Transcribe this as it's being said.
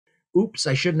oops,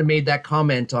 I shouldn't have made that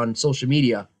comment on social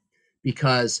media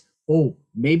because, oh,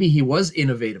 maybe he was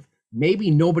innovative.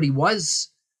 Maybe nobody was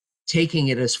taking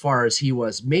it as far as he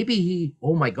was. Maybe he,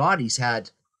 oh my God, he's had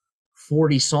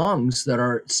 40 songs that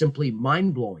are simply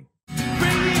mind-blowing.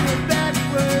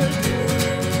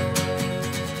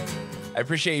 I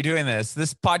appreciate you doing this.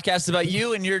 This podcast is about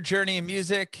you and your journey in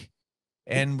music,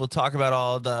 and we'll talk about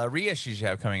all the reissues you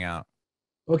have coming out.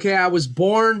 Okay, I was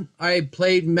born, I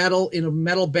played metal in a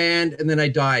metal band, and then I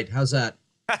died. How's that?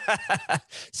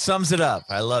 Sums it up.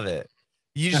 I love it.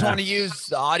 You just want to use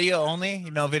the audio only,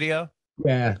 no video?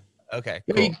 Yeah. Okay,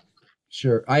 cool.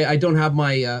 Sure. I don't have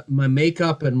my my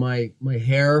makeup and my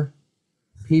hair.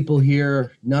 People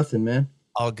here, nothing, man.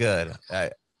 All good.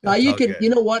 You can, you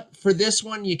know what? For this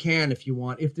one, you can if you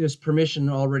want. If there's permission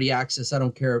already access, I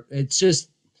don't care. It's just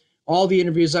all the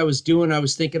interviews I was doing, I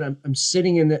was thinking I'm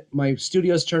sitting in my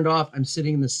studio's turned off. I'm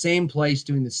sitting in the same place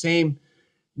doing the same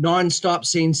nonstop,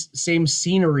 same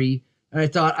scenery. And I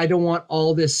thought, I don't want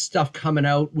all this stuff coming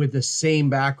out with the same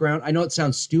background. I know it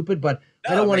sounds stupid, but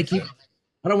I don't want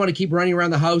to keep running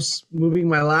around the house moving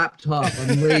my laptop.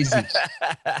 I'm lazy.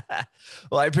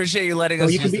 Well, I appreciate you letting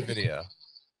us use the video.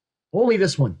 Only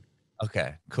this one.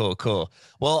 Okay, cool.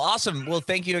 Well, awesome. Well,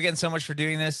 thank you again so much for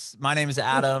doing this. My name is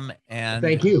Adam, and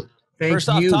thank you. First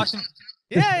off, talk to me.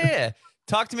 Yeah.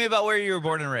 Talk to me about where you were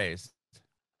born and raised.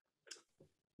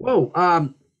 Whoa, I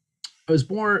was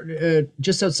born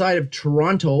just outside of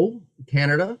Toronto,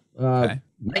 Canada,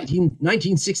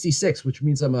 1966, which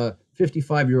means I'm a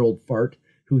 55-year-old fart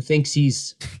who thinks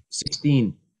he's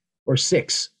 16 or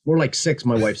 6, more like 6,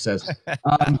 my wife says.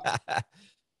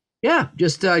 Yeah,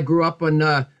 just grew up on,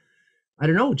 I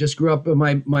don't know, just grew up.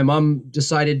 My mom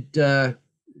decided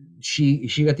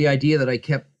she got the idea that I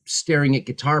kept staring at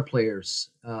guitar players.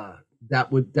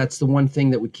 That's the one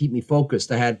thing that would keep me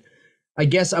focused. I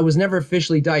guess I was never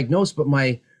officially diagnosed, but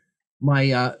my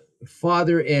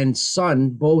father and son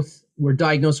both were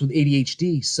diagnosed with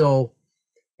ADHD. So,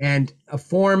 and a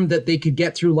form that they could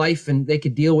get through life and they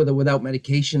could deal with it without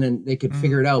medication and they could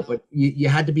figure it out. But you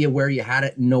had to be aware you had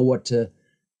it and know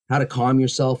how to calm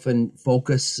yourself and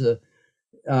focus.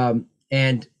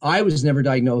 And I was never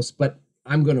diagnosed, but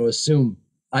I'm going to assume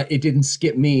it didn't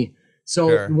skip me. So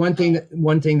sure. One thing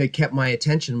that kept my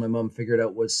attention, my mom figured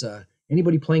out, was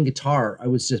anybody playing guitar. I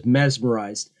was just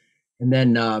mesmerized. And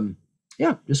then,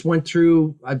 just went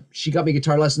through, she got me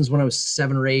guitar lessons when I was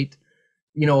 7 or 8,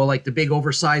 like the big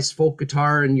oversized folk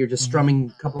guitar, and you're just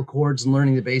strumming a couple of chords and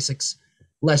learning the basics,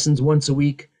 lessons once a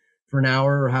week for an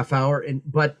hour or half hour.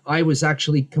 But I was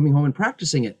actually coming home and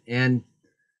practicing it. And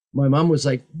my mom was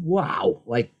like, wow,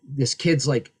 like this kid's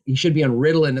like, he should be on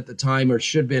Ritalin at the time, or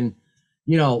should have been,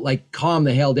 like calm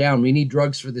the hell down. We need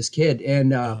drugs for this kid.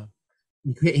 And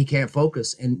he can't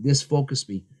focus. And this focused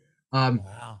me.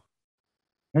 Wow.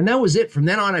 And that was it. From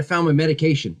then on, I found my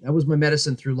medication. That was my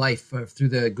medicine through life, through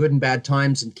the good and bad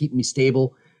times, and keep me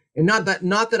stable. And not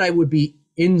that I would be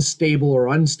unstable or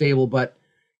unstable, but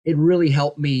it really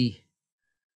helped me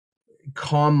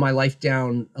calm my life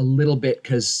down a little bit,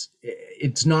 because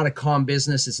it's not a calm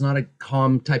business. It's not a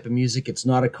calm type of music. It's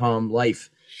not a calm life.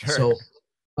 Sure. So,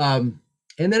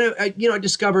 and then I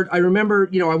discovered, I remember,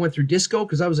 I went through disco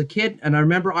because I was a kid, and I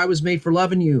remember I Was Made for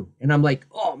Loving You. And I'm like,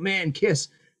 oh man, Kiss.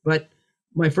 But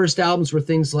my first albums were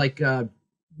things like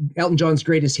Elton John's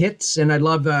Greatest Hits. And I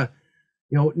love, not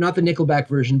the Nickelback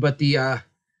version, but the,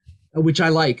 which I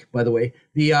like, by the way,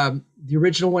 the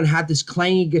original one had this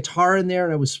clangy guitar in there,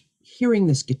 and I was hearing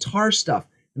this guitar stuff.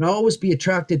 And I'll always be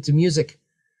attracted to music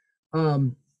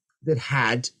that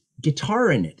had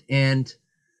guitar in it. And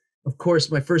of course,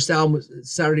 my first album was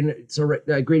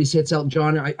Greatest Hits, Elton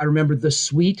John. I remember The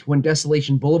Suite, when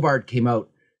Desolation Boulevard came out.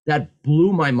 That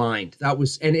blew my mind. That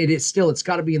was, and it is still, it's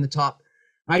got to be in the top,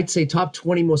 I'd say top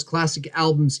 20 most classic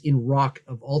albums in rock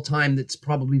of all time. That's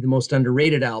probably the most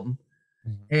underrated album.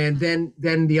 And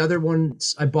then the other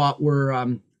ones I bought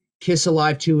were Kiss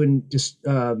Alive 2 and just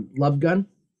Love Gun.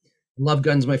 Love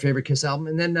Gun's my favorite Kiss album.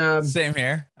 And then same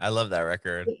here. I love that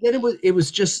record. Then it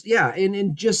was just,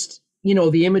 and just,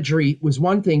 the imagery was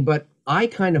one thing, but I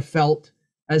kind of felt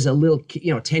as a little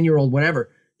 10-year-old, whatever,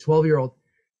 12-year-old,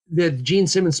 the Gene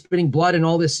Simmons Spitting Blood and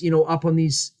all this, up on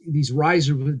these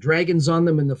risers with dragons on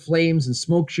them and the flames and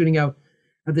smoke shooting out.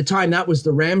 At the time, that was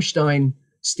the Rammstein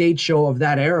stage show of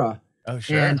that era. Oh,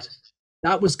 sure. And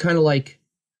that was kind of like,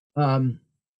 and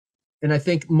I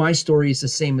think my story is the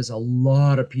same as a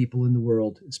lot of people in the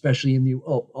world, especially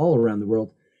all around the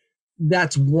world.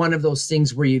 That's one of those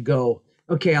things where you go,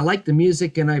 okay, I like the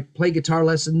music and I play guitar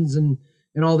lessons and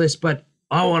all this, but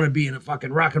I want to be in a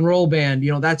fucking rock and roll band.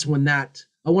 That's when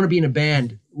I want to be in a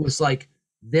band was like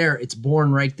there, it's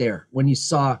born right there. When you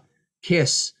saw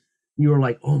Kiss, you were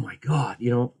like, oh my God,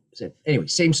 you know. So anyway,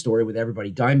 same story with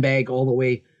everybody. Dimebag all the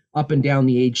way up and down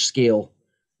the age scale.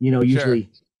 You know, usually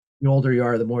the older you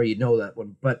are, the more you know that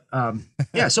one. But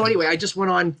yeah, so anyway, I just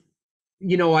went on,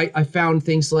 you know, I found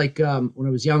things like when I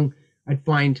was young, I'd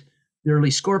find the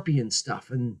early Scorpion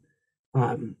stuff and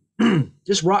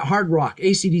just hard rock,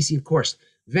 AC/DC, of course.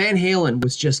 Van Halen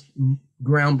was just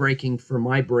groundbreaking for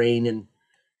my brain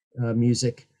and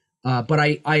music. But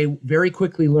I very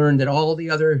quickly learned that all the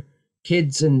other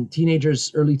kids and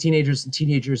teenagers, early teenagers and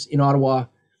teenagers in Ottawa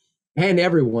and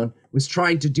everyone was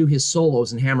trying to do his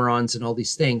solos and hammer-ons and all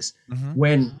these things.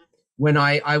 When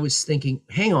I was thinking,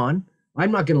 hang on,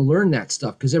 I'm not going to learn that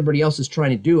stuff because everybody else is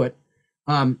trying to do it.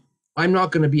 I'm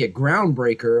not going to be a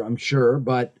groundbreaker, I'm sure,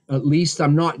 but at least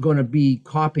I'm not going to be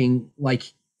copying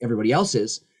like everybody else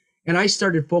is. And I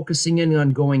started focusing in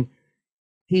on going,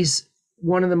 he's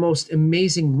one of the most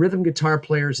amazing rhythm guitar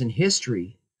players in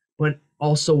history, but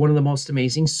also one of the most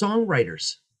amazing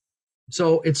songwriters.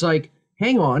 So it's like,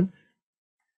 hang on,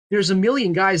 there's a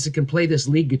million guys that can play this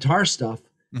lead guitar stuff,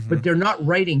 but they're not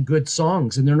writing good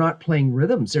songs and they're not playing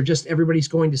rhythms. They're just, everybody's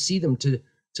going to see them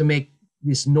to make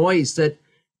this noise that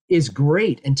is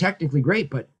great and technically great,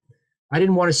 but I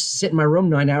didn't want to sit in my room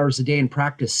 9 hours a day and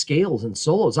practice scales and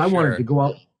solos. I wanted to go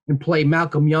out and play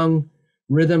Malcolm Young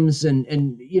rhythms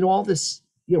and you know, all this,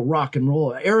 you know, rock and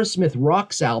roll. Aerosmith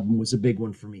Rock's album was a big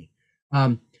one for me.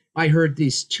 I heard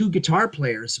these two guitar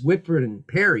players, Whitford and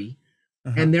Perry,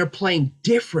 and they're playing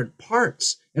different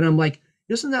parts. And I'm like,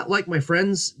 isn't that like my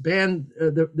friend's band,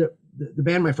 the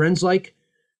band my friends like,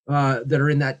 that are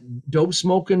in that dope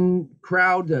smoking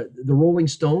crowd, the Rolling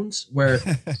Stones, where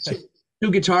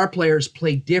two guitar players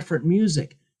play different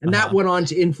music. And that went on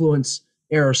to influence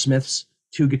Aerosmith's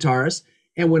two guitarists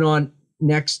and went on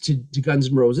next to Guns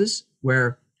N' Roses,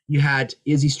 where you had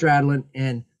Izzy Stradlin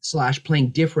and Slash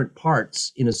playing different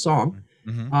parts in a song.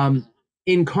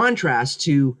 In contrast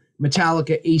to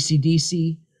Metallica,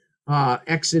 AC/DC,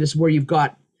 Exodus, where you've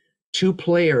got two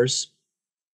players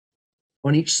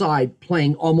on each side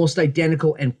playing almost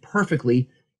identical and perfectly.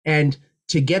 And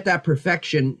to get that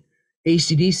perfection,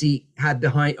 AC/DC had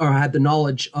the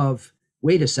knowledge of,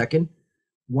 wait a second,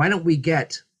 why don't we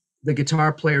get the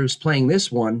guitar players playing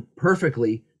this one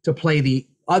perfectly to play the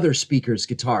other speaker's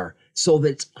guitar so that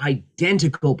it's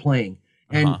identical playing.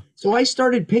 And so I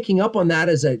started picking up on that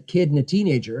as a kid and a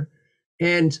teenager.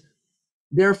 And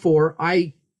therefore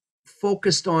I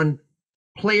focused on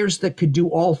players that could do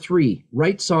all three: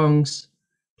 write songs,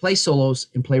 play solos,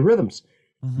 and play rhythms.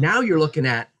 Now you're looking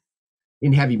at,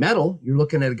 in heavy metal, you're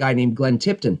looking at a guy named Glenn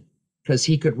Tipton, because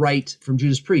he could write, from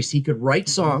Judas Priest, he could write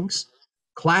songs,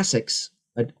 classics,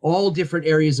 at all different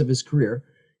areas of his career.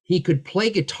 He could play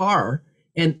guitar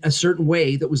in a certain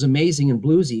way that was amazing and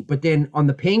bluesy. But then on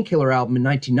the Painkiller album in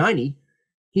 1990,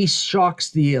 he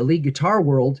shocks the lead guitar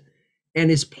world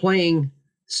and is playing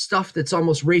stuff that's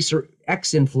almost Racer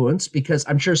X influence, because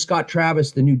I'm sure Scott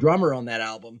Travis, the new drummer on that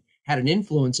album, had an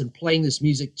influence in playing this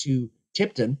music to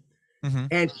Tipton.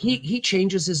 And he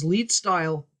changes his lead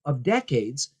style of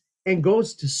decades and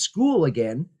goes to school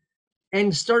again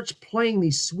and starts playing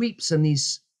these sweeps and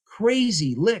these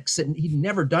crazy licks that he'd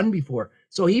never done before.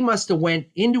 So he must have went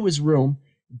into his room,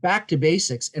 back to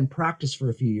basics, and practiced for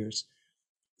a few years,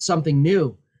 something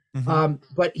new.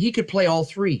 But he could play all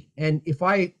three. And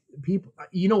people,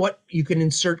 you know what? You can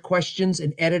insert questions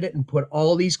and edit it and put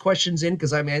all these questions in,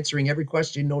 because I'm answering every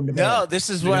question known to man. No, this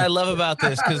is what I love about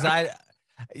this, because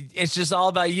it's just all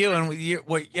about you and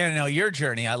your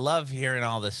journey. I love hearing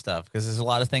all this stuff, because there's a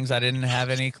lot of things I didn't have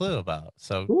any clue about.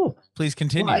 So cool. Please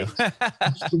continue.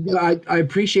 Well, I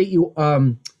appreciate you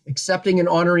accepting and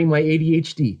honoring my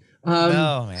ADHD.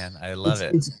 No, man, I love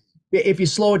it. If you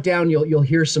slow it down, you'll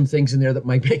hear some things in there that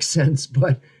might make sense.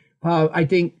 But I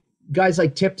think guys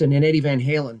like Tipton and Eddie Van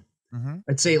Halen,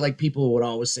 I'd say, like, people would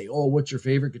always say, oh, what's your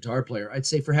favorite guitar player? I'd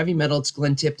say for heavy metal, it's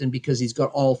Glenn Tipton, because he's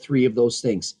got all three of those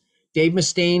things. Dave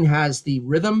Mustaine has the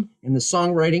rhythm and the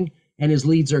songwriting, and his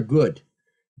leads are good.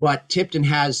 But Tipton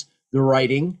has the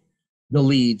writing, the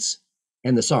leads,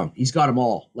 and the song. He's got them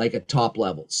all, like, at top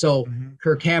level. So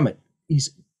Kirk Hammett, he's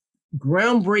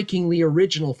groundbreakingly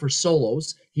original for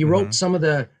solos. He wrote some of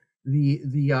the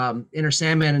Inner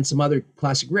Sandman and some other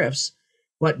classic riffs,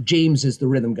 but James is the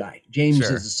rhythm guy. James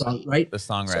is the song, right? The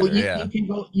songwriter,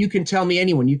 so you can tell me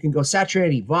anyone. You can go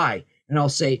Satriani, Vai, and I'll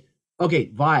say,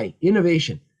 okay, Vai,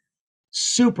 innovation.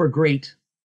 Super great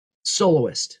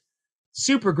soloist,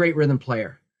 super great rhythm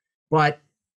player. But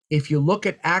if you look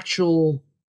at actual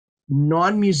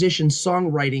non-musician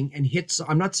songwriting and hits,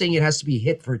 I'm not saying it has to be a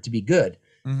hit for it to be good,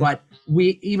 But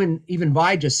we even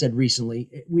Vi just said recently,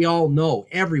 we all know,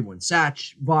 everyone,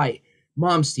 Satch, Vi,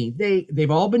 Momstein,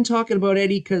 they've all been talking about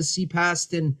Eddie because he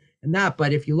passed and that.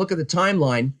 But if you look at the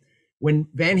timeline, when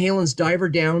Van Halen's Diver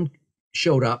Down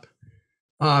showed up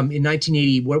in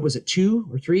 1980, what was it, 2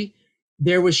 or 3?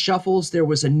 There was shuffles, there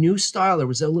was a new style, there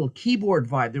was a little keyboard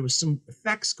vibe, there was some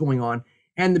effects going on.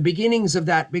 And the beginnings of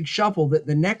that big shuffle that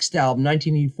the next album,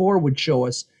 1984, would show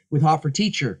us with Hot for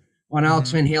Teacher on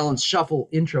Alex Van Halen's shuffle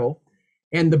intro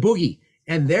and the boogie.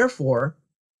 And therefore,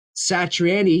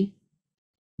 Satriani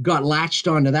got latched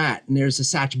onto that. And there's a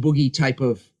Satch boogie type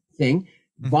of thing.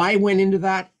 Vi went into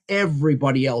that.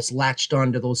 Everybody else latched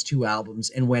onto those 2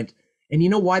 albums and went. And you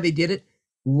know why they did it?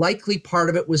 Likely part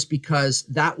of it was because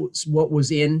that was what was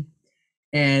in,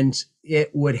 and it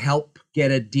would help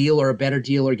get a deal or a better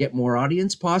deal or get more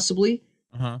audience possibly,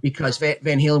 because Van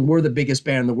Halen were the biggest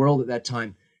band in the world at that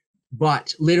time.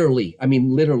 But literally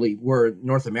were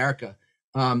North America.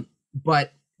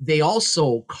 But they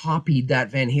also copied that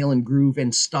Van Halen groove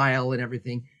and style and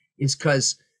everything, is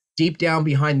because deep down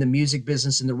behind the music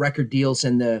business and the record deals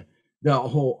and the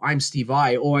whole I'm Steve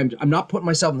Vai, I'm not putting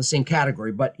myself in the same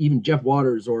category, but even Jeff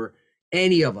Waters or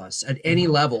any of us at any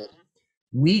level,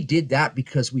 we did that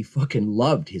because we fucking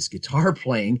loved his guitar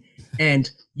playing. And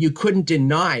you couldn't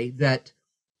deny that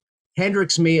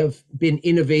Hendrix may have been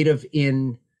innovative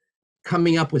in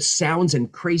coming up with sounds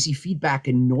and crazy feedback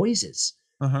and noises,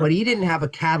 but he didn't have a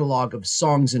catalog of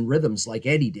songs and rhythms like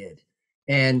Eddie did.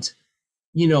 And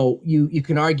you know, you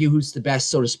can argue who's the best,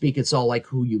 so to speak. It's all like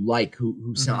who you like,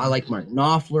 who sound. I like Martin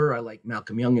Knopfler, I like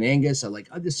Malcolm Young and Angus,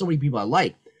 there's so many people I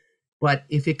like. But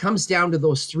if it comes down to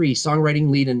those 3, songwriting,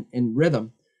 lead, and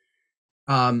rhythm,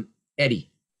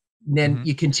 Eddie, then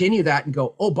you continue that and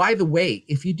go, oh, by the way,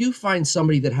 if you do find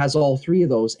somebody that has all 3 of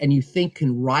those and you think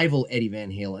can rival Eddie Van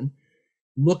Halen,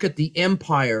 look at the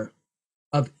empire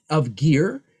of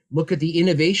gear, look at the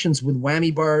innovations with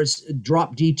whammy bars,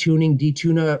 drop detuning,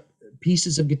 detuna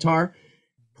pieces of guitar,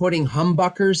 putting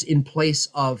humbuckers in place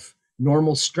of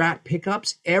normal Strat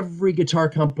pickups. Every guitar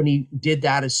company did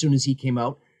that as soon as he came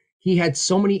out. He had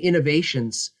so many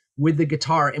innovations with the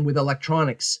guitar and with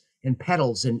electronics and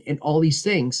pedals and all these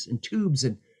things and tubes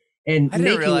and I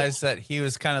didn't realize that he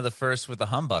was kind of the first with the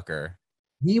humbucker.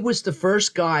 He was the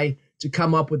first guy to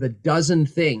come up with a dozen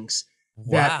things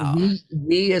that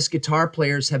we as guitar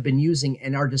players have been using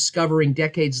and are discovering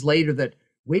decades later that,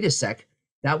 wait a sec,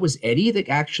 that was Eddie that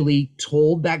actually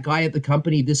told that guy at the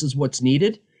company, this is what's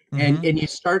needed. And you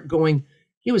start going,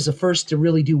 he was the first to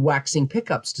really do waxing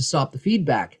pickups to stop the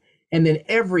feedback. And then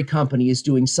every company is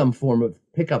doing some form of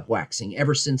pickup waxing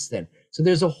ever since then. So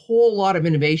there's a whole lot of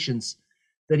innovations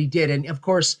that he did. And of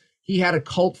course, he had a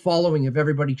cult following of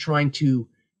everybody trying to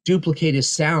duplicate his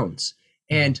sounds.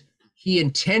 And he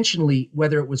intentionally,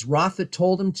 whether it was Roth that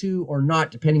told him to or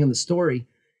not, depending on the story,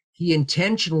 he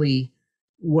intentionally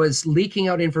was leaking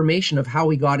out information of how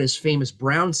he got his famous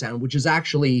Brown sound, which is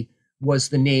actually was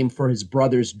the name for his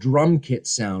brother's drum kit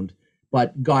sound,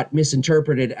 but got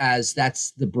misinterpreted as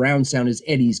that's the Brown sound is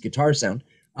Eddie's guitar sound.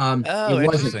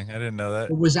 Interesting. I didn't know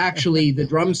that. It was actually the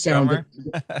drum sound.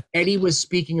 Eddie was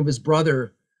speaking of his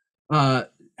brother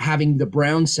having the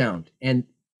Brown sound, and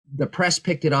the press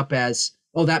picked it up as,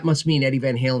 oh, that must mean Eddie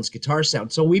Van Halen's guitar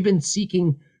sound. So we've been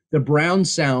seeking the Brown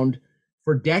sound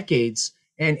for decades,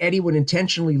 and Eddie would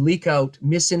intentionally leak out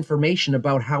misinformation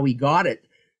about how he got it.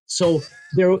 So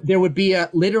there would be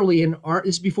literally this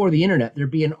is before the internet,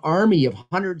 there'd be an army of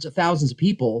hundreds of thousands of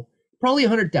people, probably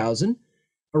 100,000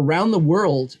 around the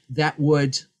world that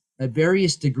would, at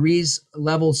various degrees,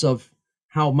 levels of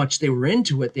how much they were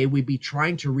into it, they would be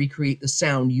trying to recreate the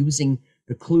sound using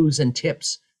the clues and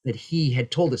tips that he had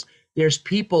told us. There's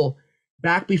people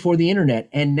back before the internet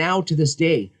and now to this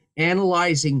day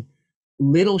analyzing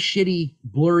little shitty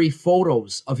blurry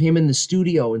photos of him in the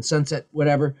studio in Sunset,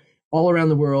 whatever, all around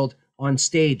the world on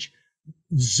stage,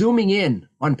 zooming in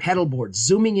on pedal boards,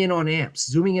 zooming in on amps,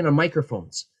 zooming in on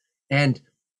microphones. And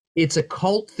it's a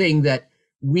cult thing that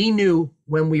we knew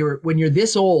when you're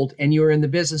this old and you were in the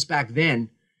business back then,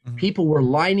 people were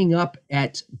lining up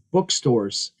at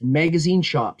bookstores and magazine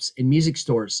shops and music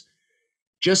stores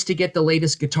just to get the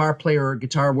latest Guitar Player or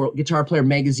Guitar Player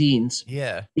magazines.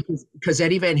 Yeah. Because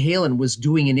Eddie Van Halen was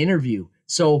doing an interview.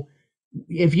 So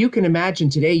if you can imagine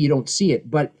today, you don't see it,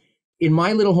 but in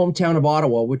my little hometown of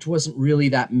Ottawa, which wasn't really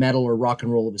that metal or rock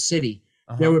and roll of a city,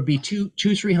 there would be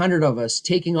 300 of us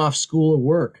taking off school or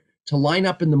work to line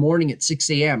up in the morning at 6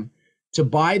 a.m. to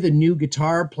buy the new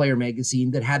Guitar Player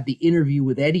magazine that had the interview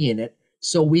with Eddie in it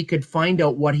so we could find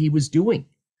out what he was doing.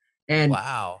 And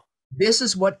wow. This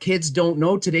is what kids don't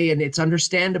know today, and it's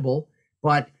understandable,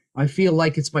 but I feel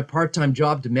like it's my part-time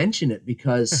job to mention it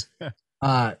because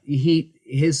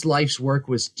his life's work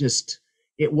was just,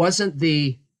 it wasn't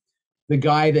the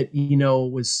guy that, you know,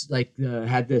 was like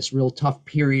had this real tough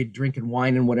period drinking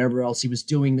wine and whatever else he was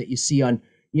doing that you see on,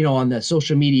 you know, on the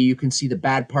social media. You can see the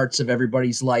bad parts of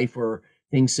everybody's life or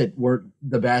things that weren't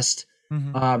the best.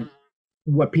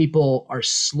 What people are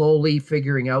slowly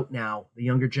figuring out now, the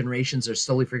younger generations are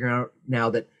slowly figuring out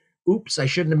now that, oops, I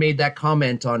shouldn't have made that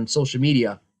comment on social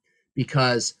media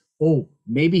because, oh,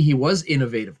 maybe he was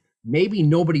innovative. Maybe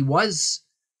nobody was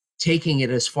taking it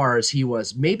as far as he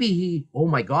was. Maybe he, oh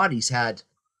my God, he's had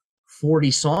 40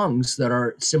 songs that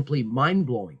are simply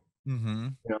mind-blowing.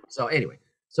 You know? So anyway,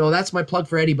 so that's my plug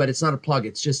for Eddie, but it's not a plug.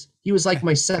 It's just, he was like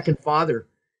my second father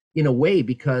in a way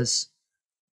because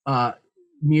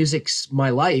music's my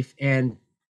life. And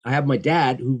I have my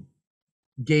dad who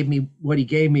gave me what he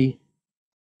gave me.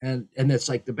 And that's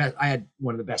like the best. I had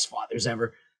one of the best fathers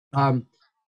ever.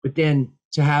 But then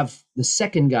to have the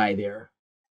second guy there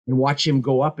and watch him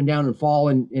go up and down and fall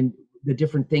and the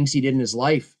different things he did in his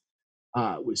life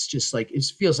was just like, it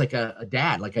feels like a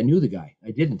dad. Like I knew the guy.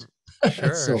 I didn't.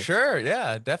 Sure.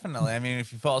 Yeah, definitely. I mean,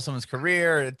 if you follow someone's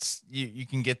career, it's, you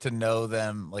can get to know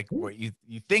them, like what you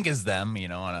think is them, you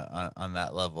know, on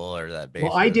that level or that basis.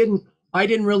 Well, I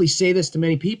didn't really say this to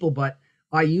many people, but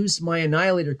I used my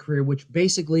Annihilator career, which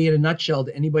basically in a nutshell,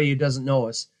 to anybody who doesn't know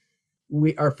us,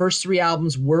 our first 3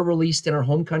 albums were released in our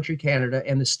home country, Canada,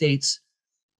 and the States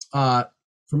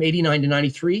from 89 to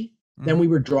 93. Then we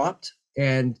were dropped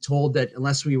and told that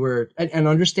unless we were, and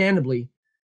understandably,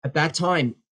 at that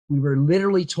time, we were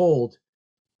literally told,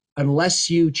 unless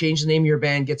you change the name of your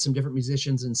band, get some different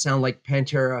musicians and sound like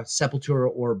Pantera, Sepultura,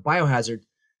 or Biohazard,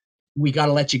 we got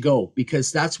to let you go,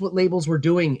 because that's what labels were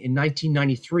doing in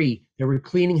 1993. They were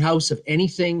cleaning house of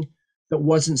anything that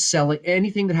wasn't selling,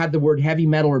 anything that had the word heavy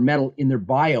metal or metal in their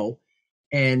bio,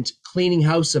 and cleaning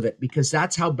house of it, because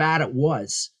that's how bad it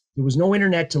was. There was no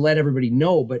internet to let everybody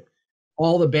know, but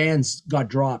all the bands got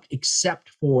dropped except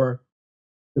for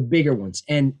the bigger ones.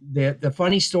 And the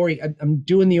funny story, I'm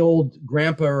doing the old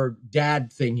grandpa or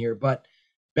dad thing here, but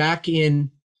back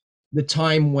in the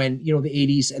time when, you know, the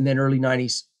 80s and then early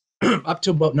 90s, up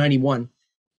to about 91,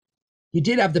 you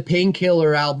did have the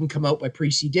Painkiller album come out by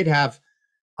Priest. You did have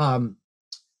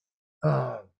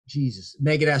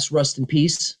Megadeth's Rust in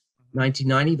Peace,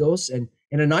 1990, those, and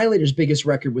Annihilator's biggest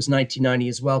record was 1990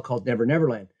 as well, called Never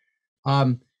Neverland.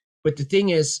 But the thing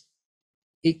is,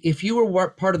 if you were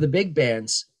part of the big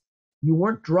bands, you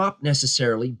weren't dropped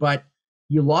necessarily, but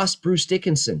you lost Bruce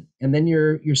Dickinson, and then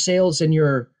your sales and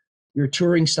your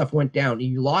touring stuff went down.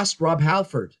 You lost Rob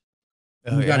Halford.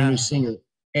 You got a new singer,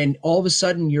 and all of a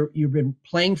sudden you've been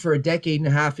playing for a decade and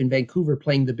a half in Vancouver,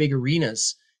 playing the big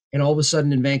arenas, and all of a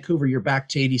sudden in Vancouver you're back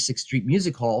to 86th Street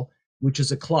Music Hall, which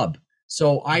is a club.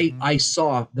 So I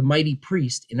saw the Mighty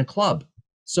Priest in a club.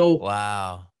 So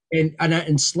wow.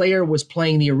 And Slayer was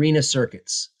playing the arena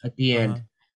circuits at the end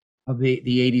of the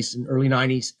 80s and early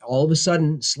 90s. All of a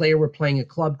sudden, Slayer were playing a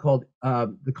club called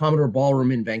the Commodore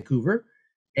Ballroom in Vancouver.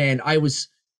 And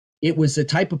it was a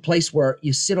type of place where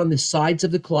you sit on the sides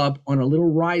of the club on a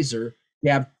little riser. They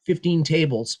have 15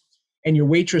 tables, and your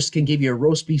waitress can give you a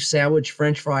roast beef sandwich,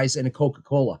 French fries, and a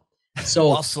Coca-Cola. So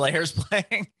while Slayer's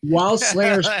playing? While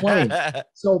Slayer's playing.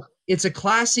 So it's a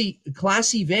classy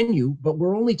venue, but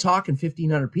we're only talking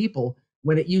 1,500 people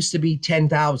when it used to be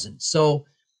 10,000. So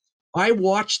I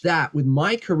watched that with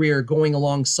my career going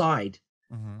alongside.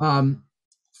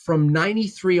 From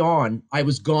 93 on, I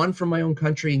was gone from my own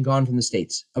country and gone from the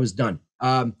States. I was done.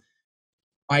 I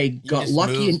got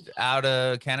lucky moved out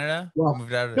of Canada. Well,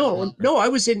 moved out of, no, I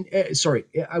was in.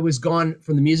 I was gone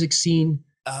from the music scene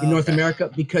in North America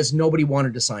because nobody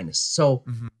wanted to sign us. So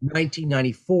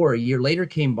 1994, a year later,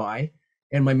 came by,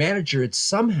 and my manager had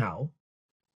somehow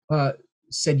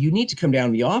said, "You need to come down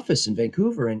to the office in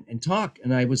Vancouver and talk."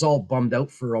 And I was all bummed out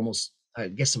for almost, I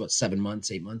guess, about 8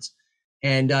 months.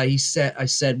 And I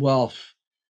said, "Well,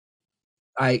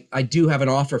 I do have an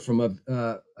offer from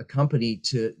a company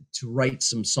to write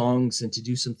some songs and to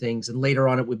do some things. And later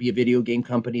on, it would be a video game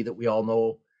company that we all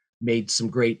know made some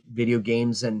great video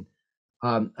games. And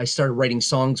I started writing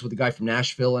songs with a guy from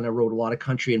Nashville, and I wrote a lot of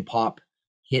country and pop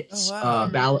hits,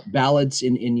 ballads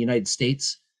in the United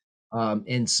States,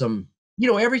 and some,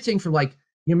 everything from, like,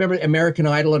 you remember American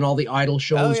Idol and all the Idol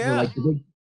shows were like the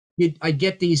big. I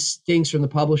get these things from the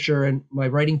publisher and my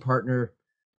writing partner.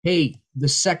 Hey, the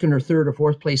second or third or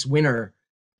fourth place winner,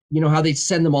 you know how they'd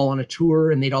send them all on a tour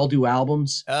and they'd all do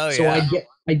albums. So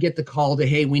I get the call to,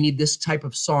 hey, we need this type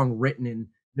of song written, and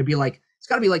it'd be like, it's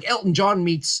got to be like Elton John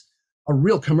meets a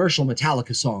real commercial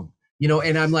Metallica song,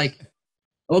 and I'm like,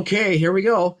 okay, here we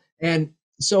go. And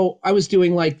so I was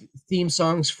doing like theme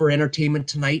songs for Entertainment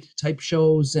Tonight type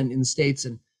shows and in the States.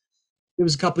 And there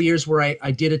was a couple of years where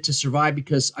I did it to survive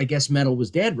because I guess metal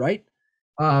was dead, right?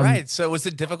 Right. So was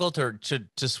it difficult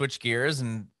to switch gears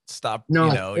and stop,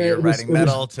 No, you're writing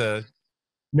metal to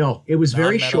no, it was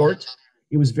very non-metal? short.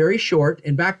 It was very short.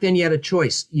 And back then you had a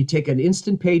choice. You take an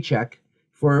instant paycheck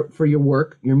for your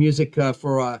work, your music,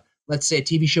 for let's say a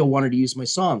TV show wanted to use my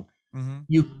song.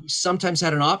 You sometimes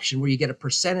had an option where you get a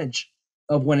percentage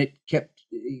of when it kept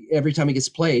every time it gets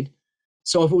played.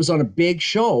 So if it was on a big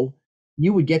show,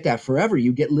 you would get that forever.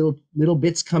 You get little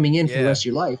bits coming in for the rest of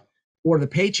your life, or the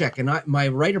paycheck. And my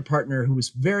writer partner, who was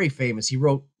very famous, he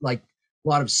wrote like a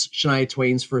lot of Shania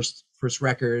Twain's first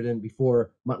record, and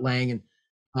before Mutt Lange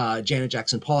and Janet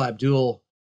Jackson, Paula Abdul,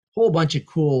 whole bunch of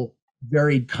cool,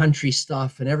 varied country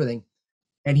stuff and everything.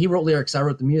 And he wrote lyrics, I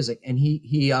wrote the music. And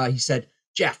he said,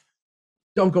 Jeff,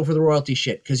 don't go for the royalty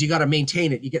shit because you got to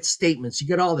maintain it. You get statements, you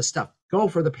get all this stuff. Go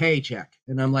for the paycheck.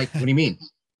 And I'm like, what do you mean?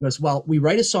 He goes, well, we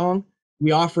write a song,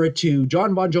 we offer it to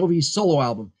John Bon Jovi's solo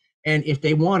album, and if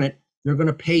they want it, they're going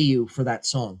to pay you for that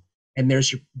song. And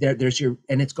there's your,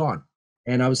 and it's gone.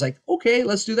 And I was like, okay,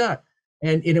 let's do that.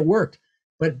 And it worked.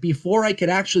 But before I could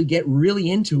actually get really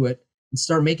into it and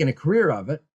start making a career of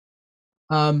it,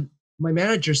 my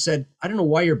manager said, I don't know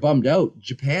why you're bummed out.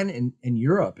 Japan and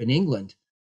Europe and England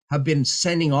have been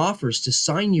sending offers to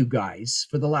sign you guys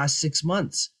for the last 6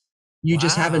 months. You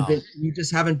just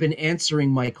haven't been answering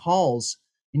my calls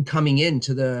and coming in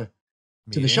to the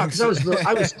shop. Because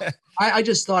I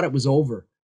just thought it was over.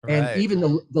 Right. And even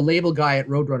the label guy at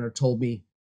Roadrunner told me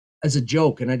as a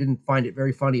joke, and I didn't find it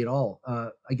very funny at all.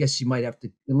 I guess you might have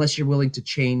to, unless you're willing to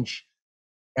change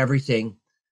everything,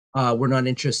 we're not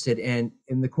interested. And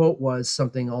the quote was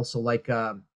something also like,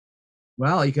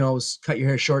 well, you can always cut your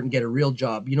hair short and get a real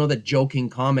job. You know, that joking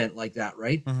comment like that,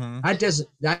 right?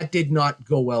 That did not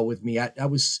go well with me. I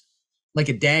was like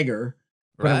a dagger,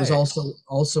 but it was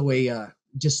also a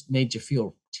just made you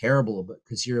feel terrible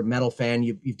because you're a metal fan.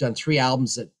 You've done 3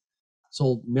 albums that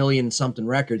sold million something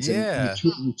records, and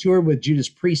you toured with Judas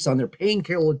Priest on their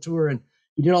Painkiller tour, and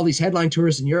you did all these headline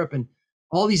tours in Europe and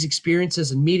all these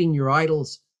experiences and meeting your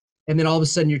idols, and then all of a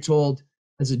sudden you're told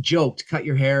as a joke to cut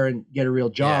your hair and get a real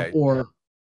job.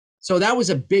 So that was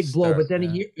a big blow. But then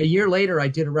a year later, I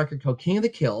did a record called King of the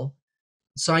Kill,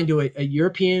 signed to a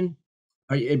European,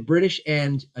 a British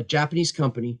and a Japanese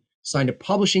company, signed a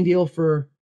publishing deal for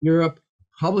Europe,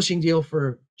 publishing deal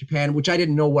for Japan, which I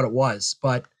didn't know what it was,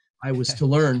 but I was to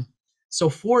learn. So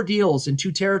 4 deals in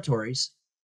 2 territories.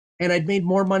 And I'd made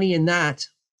more money in that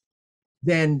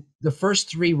than the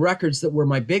first 3 records that were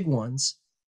my big ones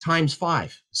times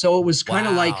 5. So it was kind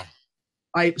of like,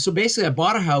 so basically I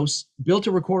bought a house, built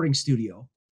a recording studio.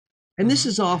 And this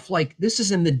is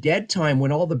in the dead time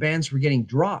when all the bands were getting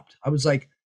dropped. I was like,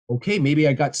 okay, maybe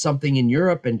I got something in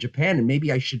Europe and Japan, and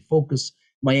maybe I should focus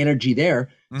my energy there.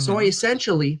 So I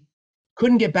essentially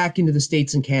couldn't get back into the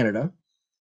States and Canada,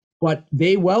 but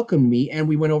they welcomed me, and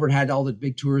we went over and had all the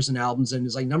big tours and albums, and it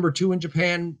was like number 2 in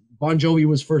Japan. Bon Jovi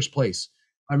was first place.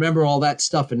 I remember all that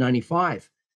stuff in 95.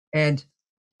 And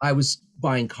I was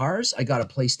buying cars. I got a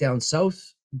place down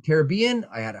south in the Caribbean.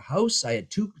 I had a house. I had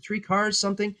 2-3 cars,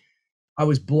 something. I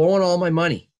was blowing all my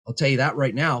money. I'll tell you that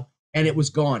right now. And it was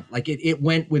gone. Like it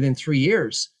went within 3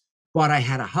 years, but I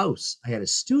had a house. I had a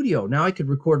studio. Now I could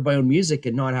record my own music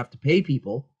and not have to pay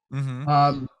people.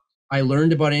 I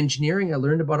learned about engineering. I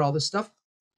learned about all this stuff.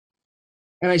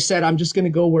 And I said, I'm just going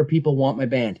to go where people want my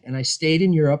band. And I stayed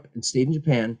in Europe and stayed in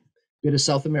Japan, bit of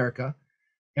South America.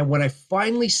 And when I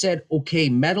finally said, okay,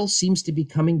 metal seems to be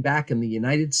coming back in the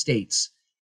United States,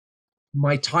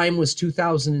 my time was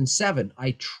 2007.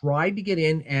 I tried to get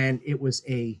in, and it was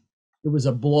a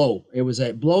blow. It was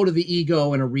a blow to the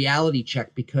ego and a reality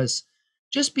check, because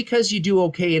just because you do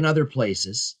okay in other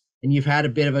places and you've had a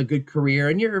bit of a good career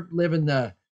and you're living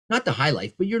not the high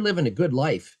life, but you're living a good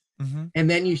life. And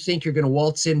then you think you're going to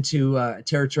waltz into a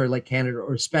territory like Canada,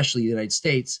 or especially the United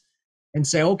States, and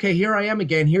say, okay, here I am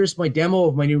again. Here's my demo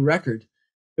of my new record.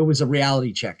 It was a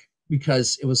reality check,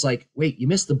 because it was like, wait, you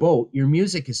missed the boat. Your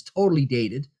music is totally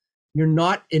dated. You're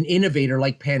not an innovator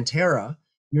like Pantera.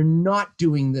 You're not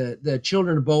doing the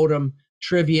Children of Bodom,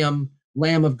 Trivium,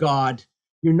 Lamb of God.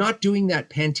 You're not doing that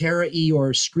Pantera-y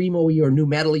or Screamo-y or new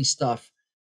metal-y stuff.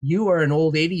 You are an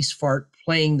old 80s fart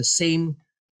playing the same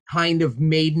kind of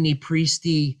Maiden-y,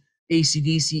 Priest-y,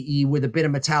 AC/DC-y with a bit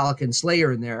of Metallica and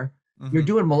Slayer in there. You're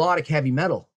doing melodic heavy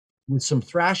metal with some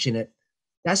thrash in it.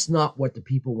 That's not what the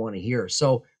people want to hear.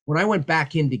 So when I went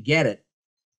back in to get it,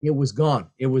 it was gone.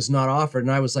 It was not offered.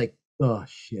 And I was like, oh,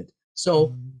 shit.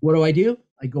 So what do?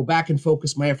 I go back and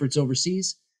focus my efforts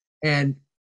overseas. And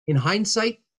in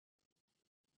hindsight,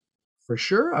 for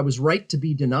sure, I was right to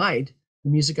be denied.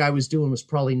 The music I was doing was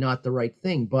probably not the right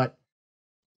thing, but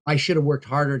I should have worked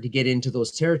harder to get into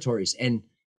those territories.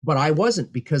 But I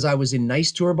wasn't, because I was in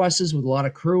nice tour buses with a lot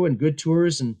of crew and good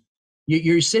tours. And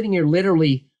you're sitting here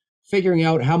literally figuring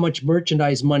out how much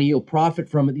merchandise money you'll profit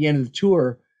from at the end of the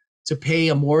tour to pay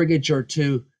a mortgage or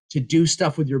to do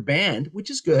stuff with your band, which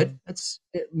is good. That's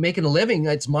making a living.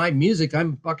 That's my music.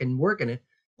 I'm fucking working it.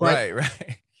 But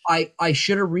right. I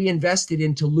should have reinvested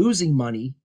into losing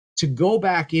money to go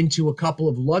back into a couple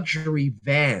of luxury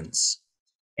vans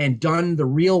and done the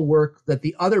real work that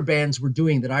the other bands were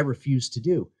doing that I refused to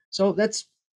do. So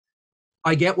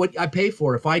I get what I pay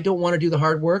for. If I don't want to do the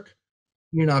hard work,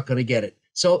 you're not going to get it.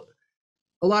 So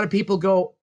a lot of people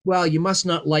go, well, you must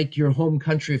not like your home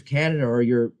country of Canada or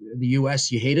the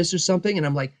US, you hate us or something. And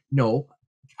I'm like, no,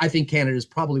 I think Canada is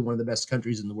probably one of the best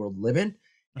countries in the world to live in.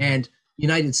 And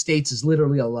United States is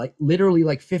literally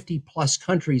like 50 plus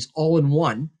countries all in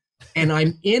one. And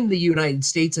I'm in the United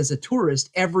States as a tourist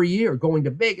every year, going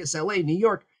to Vegas, LA, New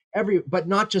York, but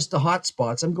not just the hot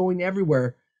spots. I'm going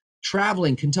everywhere,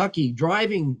 traveling, Kentucky,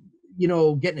 driving,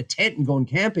 getting a tent and going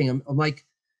camping. I'm like,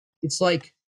 it's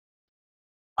like,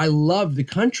 I love the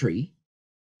country,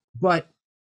 but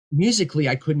musically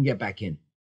I couldn't get back in.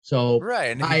 So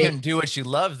right. And if you couldn't do what you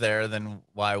love there, then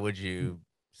why would you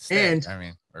stay? And I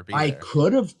mean, or be I there?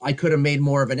 could have made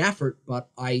more of an effort, but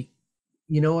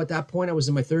at that point I was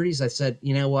in my 30s. I said,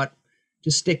 you know what,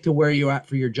 just stick to where you're at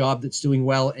for your job that's doing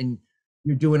well, and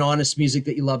you're doing honest music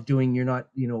that you love doing. You're not,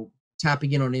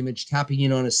 tapping in on image, tapping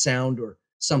in on a sound or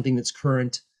something that's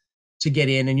current to get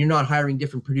in, and you're not hiring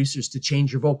different producers to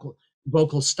change your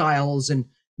vocal styles and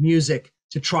music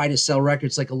to try to sell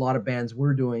records like a lot of bands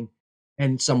were doing,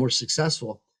 and some were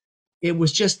successful. It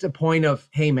was just a point of,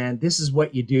 hey man, this is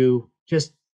what you do.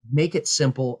 Just make it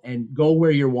simple and go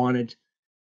where you're wanted,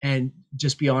 and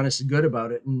just be honest and good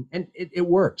about it. And it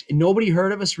worked. And nobody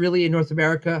heard of us really in North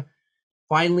America,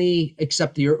 finally,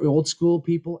 except the old school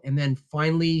people. And then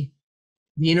finally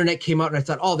the internet came out, and I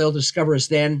thought, oh, they'll discover us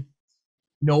then.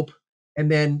 Nope.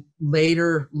 And then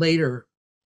later,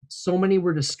 so many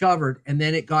were discovered. And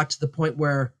then it got to the point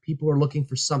where people were looking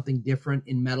for something different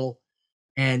in metal.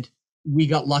 And we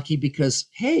got lucky because,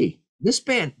 hey, this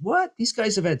band, what? These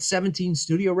guys have had 17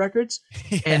 studio records.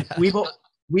 Yeah. And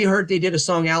we heard they did a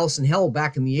song, Alice in Hell,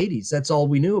 back in the 80s. That's all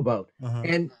we knew about.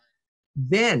 And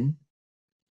then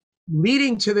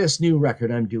leading to this new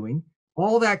record I'm doing,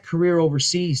 all that career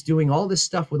overseas, doing all this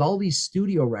stuff with all these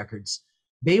studio records,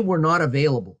 they were not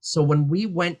available. So when we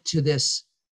went to this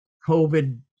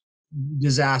COVID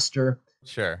disaster,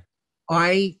 sure,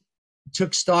 I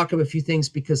took stock of a few things,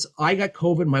 because I got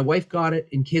COVID, my wife got it,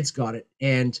 and kids got it.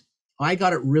 And I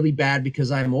got it really bad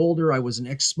because I'm older. I was an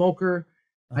ex-smoker.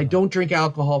 I don't drink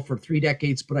alcohol for 3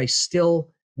 decades, but I still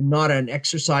am not an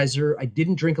exerciser. I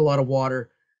didn't drink a lot of water.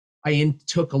 I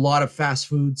took a lot of fast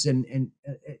foods, and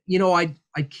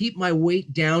I keep my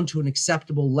weight down to an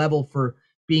acceptable level for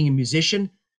being a musician,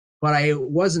 but I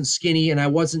wasn't skinny, and I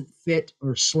wasn't fit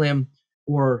or slim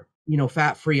or,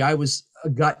 fat free. I was a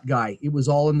gut guy. It was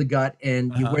all in the gut,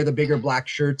 and you wear the bigger black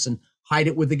shirts and hide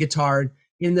it with the guitar.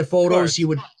 In the photos, you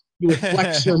would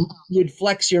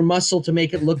flex your muscle to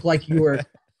make it look like you were,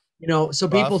 so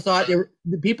people thought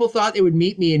they would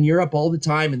meet me in Europe all the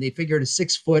time, and they figured a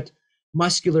 6-foot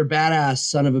muscular badass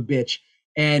son of a bitch.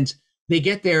 And they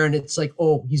get there, and it's like,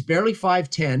 oh, he's barely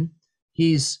 5'10".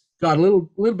 He's got a little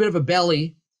bit of a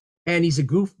belly, and he's a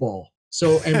goofball.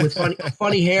 So, and with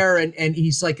funny hair, and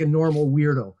he's like a normal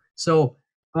weirdo. So,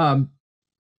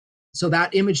 so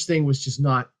that image thing was just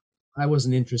not, I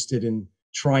wasn't interested in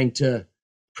trying to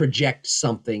project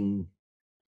something.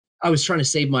 I was trying to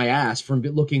save my ass from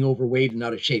looking overweight and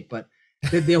out of shape. But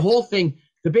the whole thing,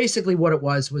 basically what it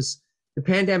was the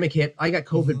pandemic hit. I got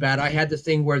COVID bad. I had the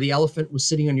thing where the elephant was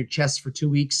sitting on your chest for 2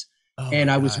 weeks. And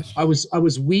I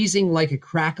was wheezing like a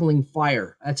crackling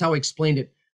fire. That's how I explained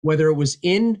it. Whether it was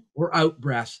in or out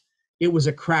breath, it was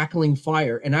a crackling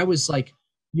fire. And I was like,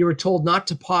 you were told not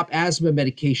to pop asthma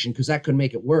medication because that could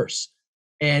make it worse.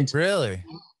 And really?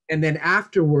 And then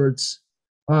afterwards,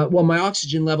 my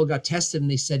oxygen level got tested, and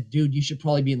they said, dude, you should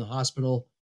probably be in the hospital.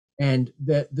 And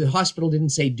the hospital didn't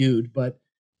say dude, but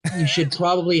you should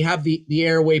probably have the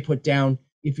airway put down.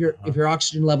 If your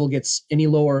oxygen level gets any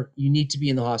lower, you need to be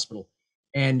in the hospital.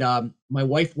 And my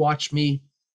wife watched me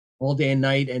all day and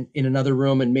night, and in another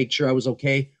room, and make sure I was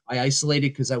okay. I isolated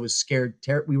because I was scared.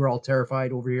 We were all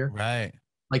terrified over here, right?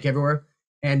 Like everywhere.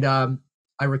 And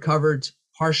I recovered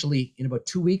partially in about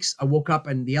 2 weeks. I woke up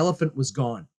and the elephant was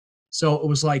gone. So it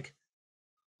was like,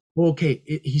 okay,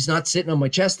 he's not sitting on my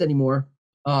chest anymore.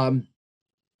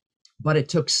 but it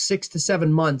took 6 to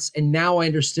 7 months. And now I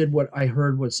understood what I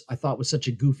heard I thought was such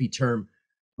a goofy term.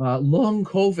 Long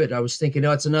COVID. I was thinking,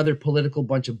 oh, it's another political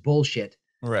bunch of bullshit.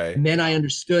 Right. And then I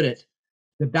understood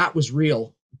that was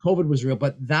real. COVID was real,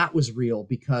 but that was real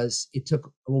because it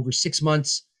took over 6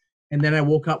 months. And then I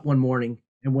woke up one morning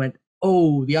and went,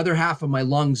 oh, the other half of my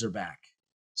lungs are back.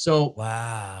 So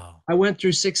wow. I went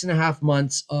through 6.5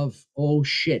 months of, oh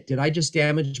shit, did I just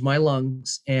damage my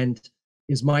lungs? And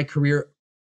is my career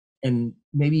and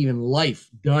maybe even life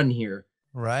done here?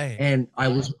 Right. And I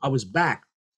was back.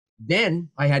 Then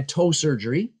I had toe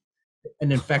surgery,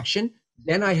 an infection.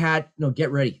 Then I had, no,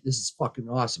 get ready. This is fucking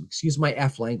awesome. Excuse my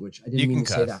F language. I didn't mean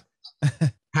to say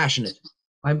that. Passionate.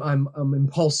 I'm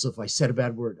impulsive. I said a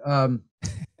bad word.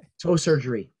 Toe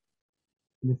surgery,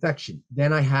 an infection.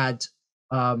 Then I had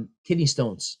kidney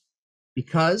stones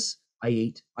because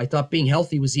I thought being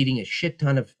healthy was eating a shit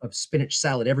ton of spinach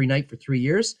salad every night for 3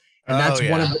 years. And that's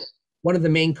one of the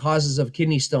main causes of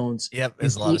kidney stones. Yep,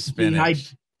 is a lot of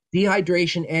spinach.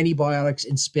 Dehydration, antibiotics,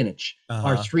 and spinach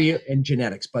are three, and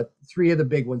genetics, but 3 of the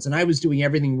big ones. And I was doing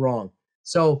everything wrong.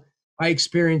 So I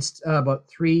experienced about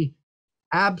 3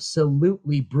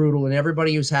 absolutely brutal, and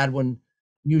everybody who's had one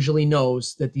usually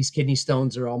knows that these kidney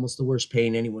stones are almost the worst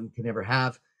pain anyone can ever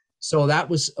have. So that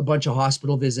was a bunch of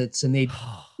hospital visits, and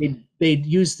they'd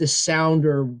use this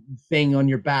sounder thing on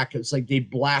your back. It was like they'd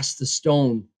blast the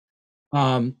stone.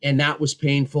 And that was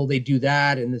painful. They'd do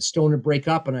that, and the stone would break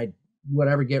up, and I'd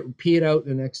pee it out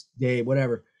the next day,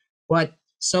 whatever. But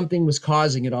something was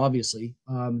causing it, obviously.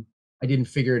 I didn't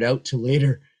figure it out till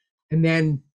later. And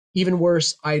then even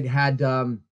worse, I'd had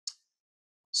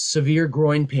severe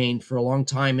groin pain for a long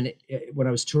time, and when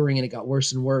I was touring, and it got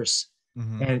worse and worse.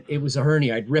 And it was a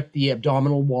hernia. I'd ripped the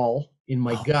abdominal wall in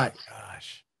my gut. My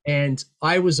gosh. And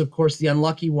I was, of course, the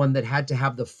unlucky one that had to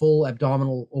have the full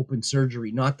abdominal open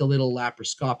surgery, not the little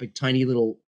laparoscopic, tiny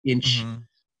little inch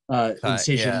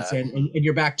incisions. And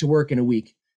you're back to work in a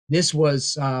week. This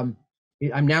was, I'm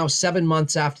now 7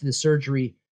 months after the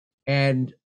surgery,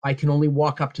 and I can only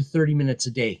walk up to 30 minutes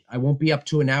a day. I won't be up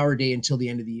to an hour a day until the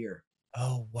end of the year.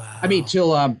 Oh, wow. I mean,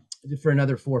 till for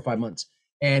another 4 or 5 months.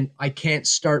 And I can't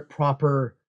start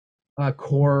proper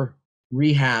core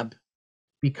rehab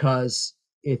because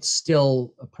it's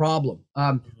still a problem.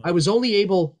 I was only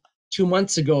able 2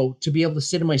 months ago to be able to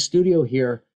sit in my studio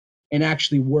here and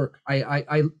actually work.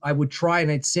 I would try, and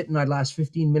I'd sit and I'd last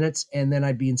 15 minutes, and then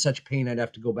I'd be in such pain I'd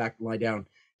have to go back and lie down.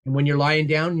 And when you're lying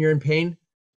down and you're in pain,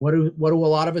 what do a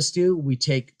lot of us do? We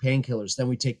take painkillers, then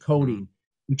we take codeine.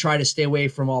 We try to stay away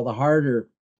from all the harder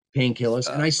painkillers.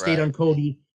 And I stayed on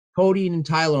codeine and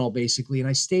Tylenol basically, and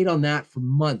I stayed on that for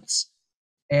months.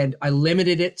 And I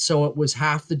limited it so it was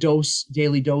half the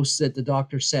daily dose that the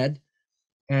doctor said,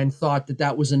 and thought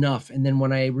that was enough. And then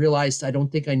when I realized I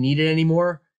don't think I need it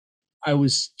anymore, I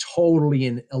was totally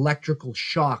in electrical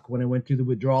shock when I went through the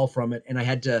withdrawal from it, and I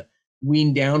had to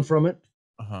wean down from it.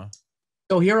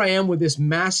 So here I am with this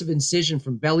massive incision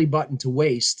from belly button to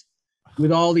waist,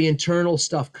 with all the internal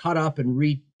stuff cut up and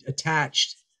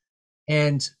reattached,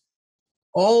 and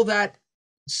all that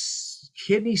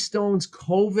kidney stones,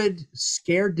 COVID,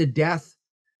 scared to death.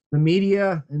 The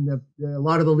media and a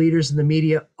lot of the leaders in the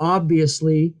media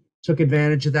obviously took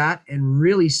advantage of that and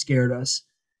really scared us,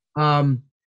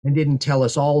 and didn't tell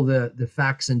us all the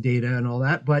facts and data and all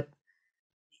that. But,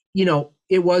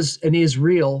 it was and is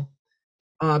real.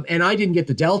 And I didn't get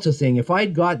the Delta thing. If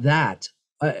I'd got that,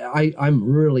 I'm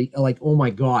really like, oh my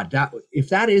God, if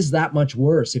that is that much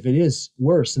worse, if it is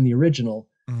worse than the original,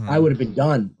 I would have been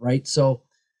done. Right. So,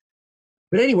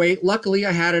 but anyway, luckily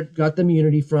I had it, got the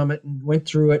immunity from it, and went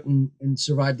through it and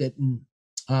survived it. And,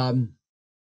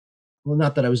 well,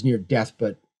 not that I was near death,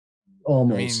 but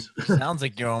almost. I mean, sounds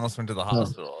like you almost went to the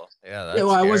hospital. Yeah. That's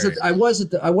well, scary. I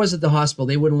was at the hospital.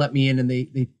 They wouldn't let me in, and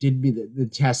they did me the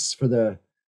tests for the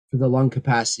lung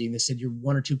capacity. And they said, you're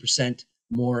 1 or 2%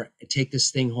 more, take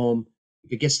this thing home.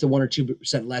 If it gets to 1 or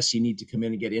 2% less, you need to come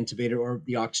in and get intubated, or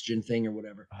the oxygen thing or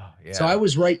whatever. Oh, yeah. So I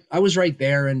was right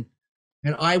there. And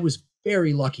I was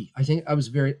very lucky.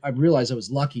 I realized I was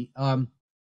lucky.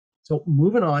 So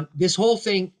moving on, this whole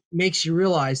thing makes you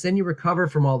realize, then you recover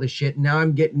from all this shit. And now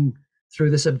I'm getting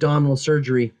through this abdominal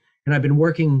surgery, and I've been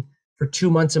working for 2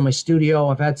 months in my studio.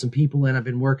 I've had some people in, I've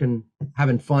been working,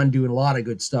 having fun, doing a lot of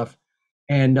good stuff.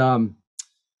 And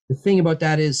the thing about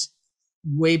that is,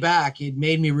 way back, it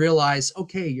made me realize,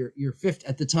 okay, you're 50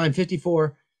 at the time,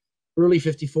 54, early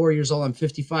 54 years old. I'm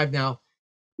 55 now.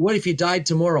 What if you died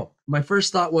tomorrow? My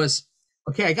first thought was,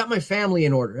 okay, I got my family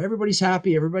in order. Everybody's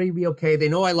happy. Everybody will be okay. They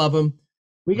know I love them.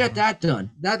 We got that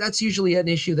done. That's usually an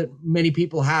issue that many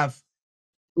people have,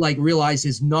 like, realize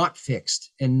is not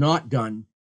fixed and not done.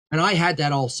 And I had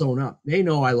that all sewn up. They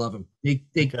know I love them.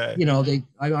 Okay. you know,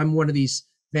 I'm one of these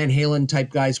Van Halen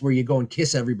type guys where you go and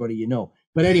kiss everybody, you know.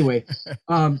 But anyway,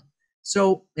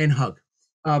 so, and hug.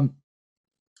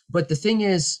 But the thing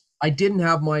is, I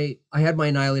had my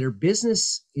Annihilator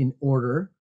business in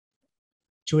order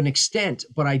to an extent,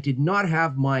 but I did not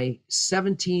have my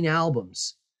 17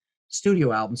 albums,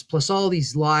 studio albums, plus all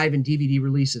these live and DVD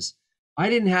releases. I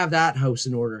didn't have that house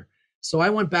in order. So I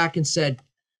went back and said,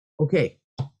 okay,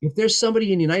 if there's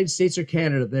somebody in the United States or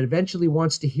Canada that eventually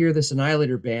wants to hear this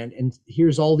Annihilator band and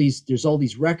there's all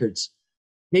these records,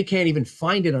 they can't even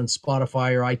find it on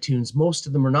Spotify or iTunes. Most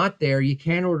of them are not there. You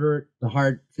can't order the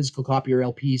hard physical copy or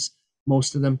LPs,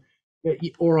 most of them,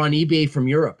 or on eBay from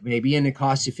Europe, maybe, and it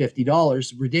costs you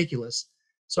 $50, ridiculous.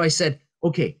 So I said,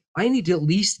 okay, I need to at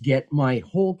least get my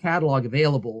whole catalog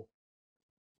available.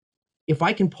 If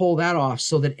I can pull that off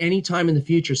so that anytime in the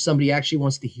future somebody actually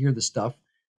wants to hear the stuff,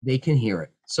 they can hear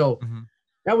it. So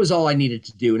that was all I needed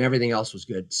to do, and everything else was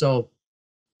good. So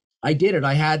I did it.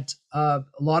 I had a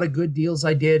lot of good deals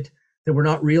I did that were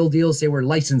not real deals. They were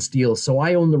licensed deals. So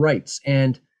I own the rights.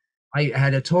 And I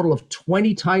had a total of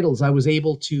 20 titles I was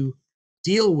able to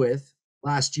deal with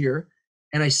last year.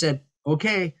 And I said,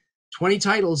 okay, 20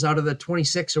 titles out of the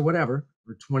 26 or whatever,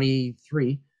 or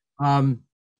 23, I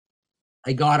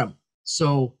got them.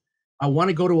 So I want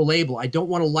to go to a label. I don't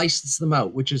want to license them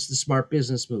out, which is the smart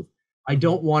business move. I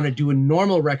don't want to do a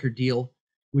normal record deal,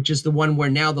 which is the one where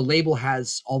now the label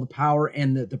has all the power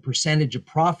and the percentage of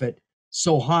profit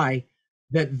so high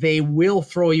that they will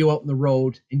throw you out on the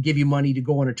road and give you money to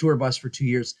go on a tour bus for 2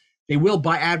 years. They will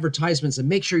buy advertisements and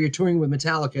make sure you're touring with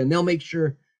Metallica, and they'll make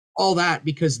sure all that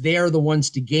because they're the ones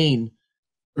to gain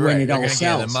when it all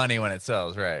sells. Get the money when it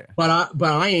sells, right? But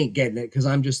I ain't getting it because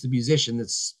I'm just the musician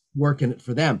that's working it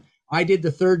for them. I did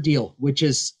the third deal, which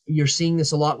is, you're seeing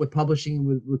this a lot with publishing,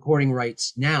 with recording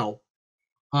rights now.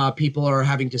 People are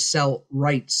having to sell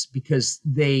rights because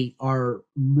they are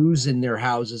losing their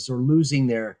houses or losing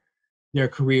their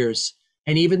careers.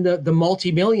 And even the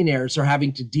multimillionaires are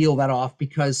having to deal that off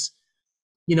because,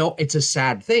 you know, it's a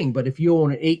sad thing. But if you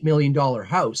own an $8 million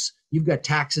house, you've got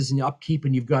taxes and upkeep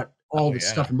and you've got all this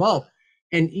stuff involved.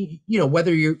 And, you know,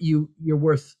 whether you're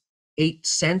worth 8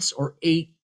 cents or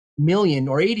 8 million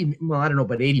or 80, well, I don't know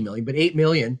about 80 million, but 8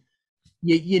 million,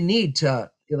 you need to,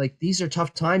 like, these are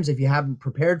tough times if you haven't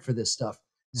prepared for this stuff.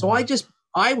 So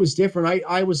I was different.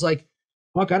 I was like,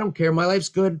 fuck, I don't care. My life's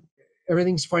good.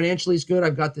 Everything's financially is good.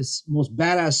 I've got this most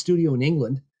badass studio in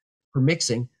England for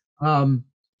mixing.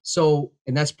 So,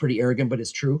 and that's pretty arrogant, but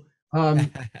it's true.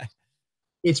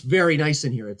 It's very nice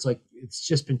in here. It's like, it's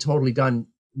just been totally done.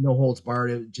 No holds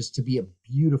barred, just to be a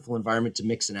beautiful environment to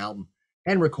mix an album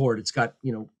and record. It's got,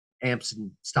 you know, amps and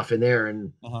stuff in there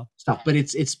and stuff, but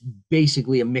it's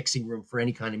basically a mixing room for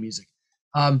any kind of music.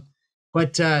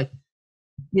 But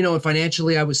you know,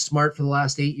 financially I was smart for the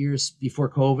last 8 years before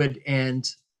COVID and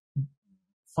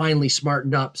finally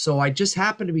smartened up. So I just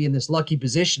happened to be in this lucky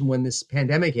position when this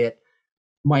pandemic hit.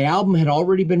 My album had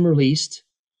already been released.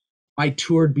 I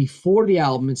toured before the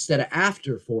album instead of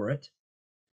after for it.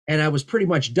 And I was pretty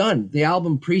much done. The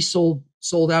album pre-sold,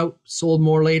 sold out, sold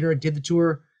more later. I did the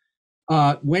tour,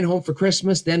 went home for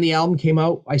Christmas. Then the album came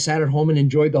out. I sat at home and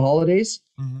enjoyed the holidays.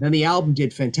 Then the album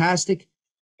did fantastic.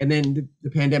 And then the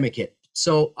pandemic hit.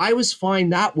 So I was fine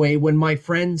that way when my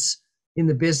friends in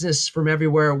the business from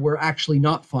everywhere were actually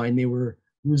not fine. They were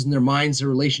losing their minds, their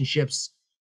relationships,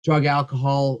 drug,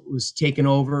 alcohol was taken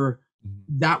over.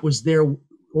 That was their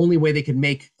only way they could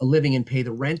make a living and pay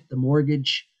the rent, the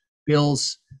mortgage,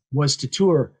 bills, was to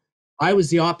tour. I was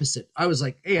the opposite. I was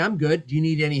like, hey, I'm good. Do you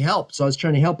need any help? So I was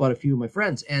trying to help out a few of my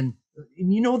friends. And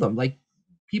you know them, like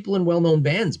people in well-known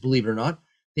bands, believe it or not,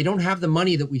 they don't have the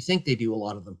money that we think they do, a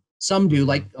lot of them. Some do,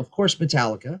 like, of course,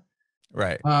 Metallica.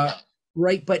 Right.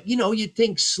 Right. But, you know, you'd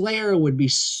think Slayer would be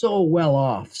so well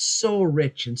off, so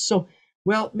rich. And so,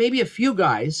 well, maybe a few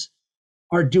guys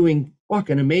are doing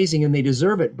fucking amazing and they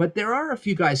deserve it. But there are a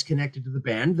few guys connected to the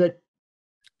band that,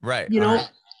 right, you know,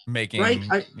 making,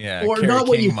 or not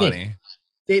what you money.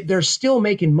 Think. They're still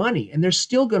making money and they're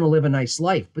still going to live a nice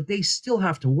life, but they still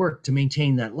have to work to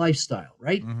maintain that lifestyle,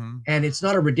 right? And it's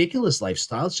not a ridiculous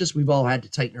lifestyle. It's just we've all had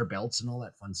to tighten our belts and all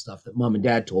that fun stuff that mom and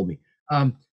dad told me.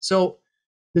 So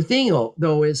the thing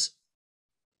though is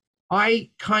I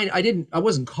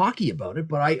wasn't cocky about it,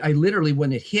 but I literally,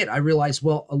 when it hit, I realized,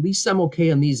 well, at least I'm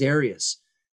okay on these areas.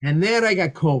 And then I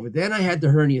got COVID. Then I had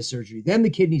the hernia surgery, then the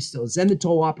kidney stones, then the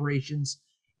toe operations.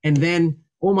 And then,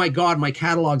 oh my God, my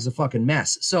catalog's a fucking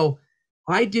mess. So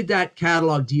I did that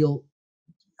catalog deal.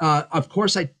 Of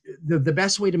course, the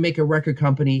best way to make a record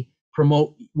company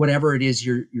promote whatever it is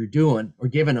you're doing or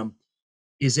giving them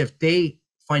is if they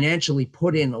financially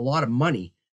put in a lot of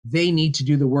money, they need to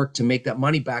do the work to make that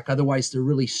money back. Otherwise, they're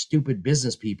really stupid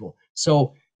business people.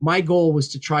 So my goal was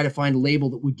to try to find a label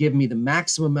that would give me the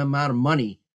maximum amount of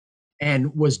money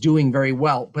and was doing very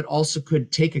well, but also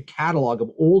could take a catalog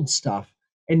of old stuff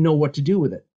and know what to do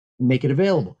with it and make it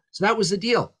available. So that was the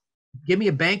deal. Give me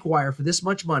a bank wire for this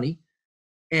much money,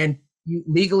 and you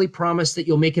legally promise that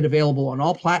you'll make it available on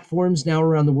all platforms now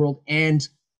around the world and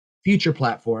future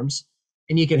platforms,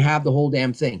 and you can have the whole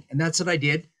damn thing. And that's what I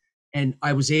did. And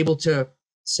I was able to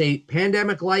say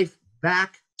pandemic life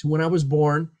back to when I was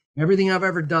born. Everything I've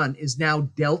ever done is now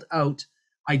dealt out.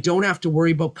 I don't have to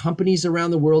worry about companies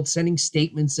around the world sending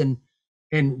statements and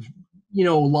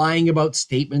lying about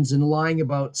statements and lying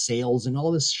about sales and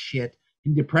all this shit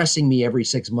and depressing me every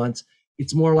 6 months.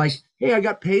 It's more like, hey, I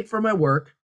got paid for my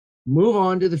work, move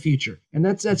on to the future. And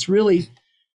that's really,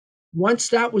 once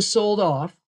that was sold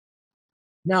off,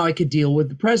 now I could deal with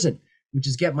the present, which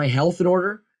is get my health in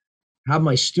order, have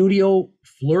my studio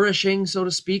flourishing, so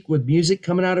to speak, with music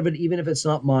coming out of it, even if it's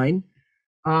not mine,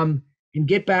 and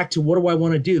get back to what do I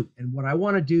want to do. And what I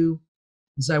want to do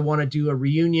is I want to do a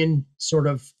reunion sort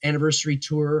of anniversary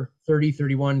tour, 30,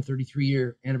 31,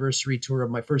 33-year anniversary tour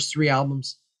of my first 3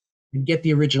 albums, and get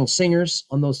the original singers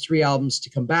on those 3 albums to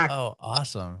come back. Oh,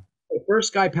 awesome. The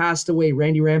first guy passed away,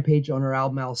 Randy Rampage, on our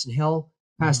album Alice in Hell,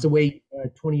 passed away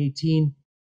 2018.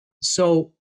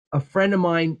 So a friend of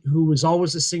mine who was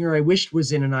always a singer I wished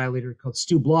was in Annihilator, called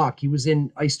Stu Block. He was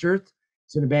in Iced Earth.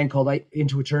 He's in a band called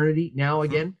Into Eternity now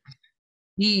again.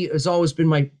 He has always been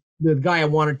the guy I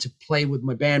wanted to play with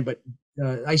my band, but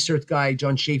Iced Earth guy,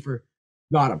 John Schaefer,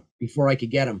 got him before I could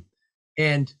get him.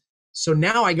 And so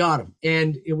now I got him.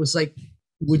 And it was like,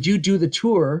 would you do the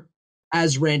tour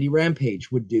as Randy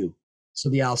Rampage would do? So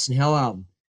the Alice in Hell album.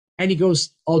 And he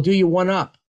goes, I'll do you one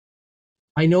up.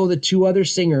 I know the 2 other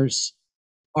singers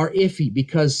are iffy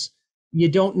because you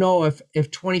don't know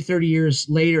if 20, 30 years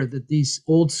later that these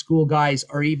old school guys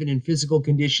are even in physical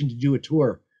condition to do a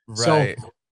tour. Right.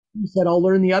 So he said, I'll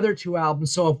learn the other 2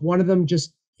 albums. So if one of them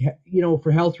just,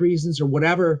 for health reasons or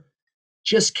whatever,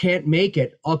 just can't make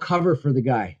it, I'll cover for the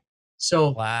guy.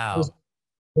 So wow.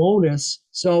 Bonus.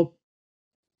 So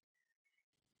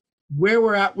where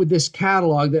we're at with this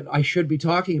catalog that I should be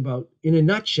talking about, in a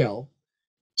nutshell,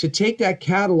 to take that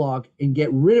catalog and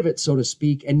get rid of it, so to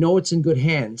speak, and know it's in good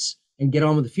hands and get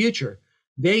on with the future.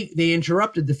 They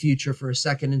interrupted the future for a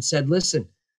second and said, listen,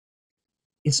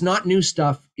 it's not new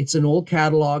stuff. It's an old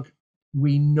catalog.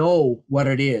 We know what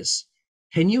it is.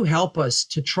 Can you help us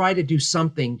to try to do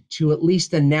something to at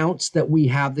least announce that we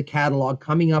have the catalog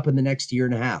coming up in the next year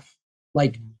and a half?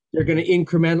 Like they're going to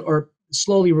increment or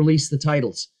slowly release the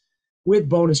titles with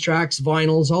bonus tracks,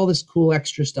 vinyls, all this cool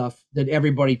extra stuff that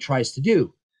everybody tries to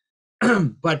do.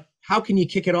 But how can you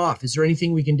kick it off? Is there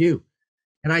anything we can do?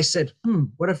 And I said,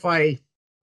 what if I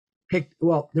picked,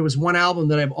 there was one album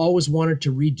that I've always wanted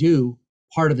to redo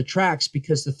part of the tracks,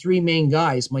 because the 3 main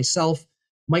guys, myself,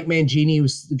 Mike Mangini,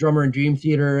 who's the drummer in Dream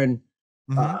Theater, and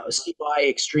Steve Vai,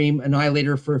 Extreme,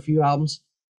 Annihilator for a few albums,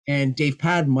 and Dave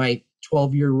Padden, my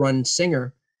 12-year run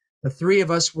singer, the 3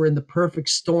 of us were in the perfect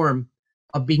storm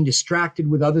of being distracted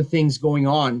with other things going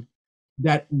on,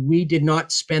 that we did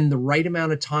not spend the right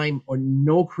amount of time or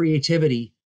no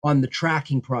creativity on the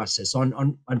tracking process,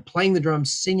 on playing the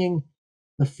drums, singing.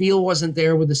 The feel wasn't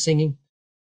there with the singing.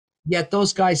 Yet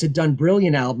those guys had done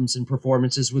brilliant albums and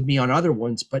performances with me on other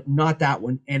ones, but not that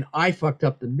one. And I fucked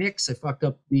up the mix. I fucked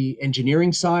up the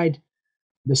engineering side,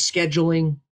 the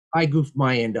scheduling. I goofed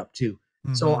my end up too.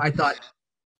 So I thought,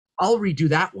 I'll redo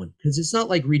that one, because it's not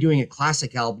like redoing a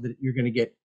classic album that you're going to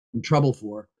get in trouble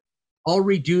for. I'll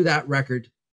redo that record,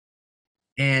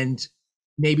 and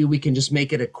maybe we can just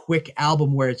make it a quick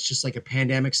album where it's just like a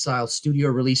pandemic style studio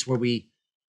release where we,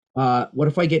 what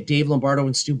if I get Dave Lombardo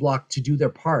and Stu Block to do their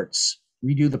parts,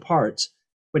 redo the parts,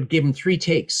 but give them 3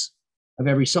 takes of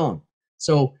every song.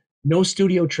 So no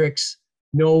studio tricks,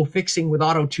 no fixing with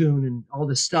auto-tune and all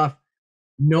this stuff,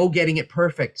 no getting it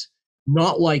perfect,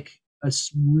 not like a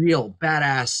real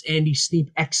badass Andy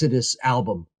Sneap Exodus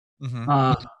album.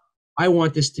 I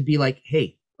want this to be like,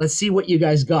 hey, let's see what you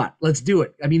guys got. Let's do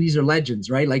it. I mean, these are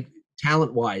legends, right? Like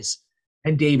talent-wise.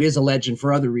 And Dave is a legend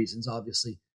for other reasons,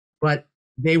 obviously. But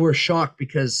they were shocked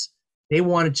because they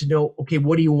wanted to know, okay,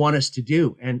 what do you want us to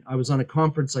do? And I was on a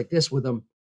conference like this with them.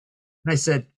 And I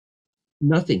said,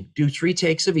 nothing. Do 3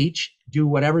 takes of each. Do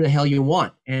whatever the hell you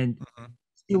want. And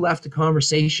he left the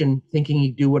conversation thinking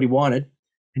he'd do what he wanted.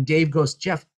 And Dave goes,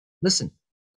 Jeff, listen,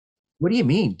 what do you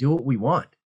mean? Do what we want.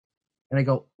 And I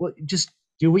go, well, just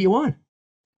do what you want.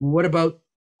 What about,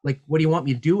 like, what do you want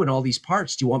me to do in all these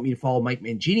parts? Do you want me to follow Mike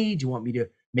Mangini? Do you want me to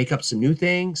make up some new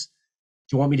things?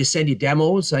 Do you want me to send you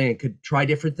demos? I could try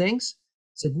different things.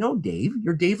 I said, no, Dave,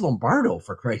 you're Dave Lombardo,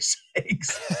 for Christ's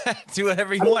sakes. Do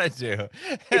whatever you want to do.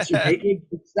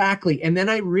 Exactly. And then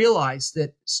I realized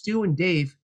that Stu and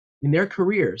Dave, in their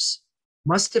careers,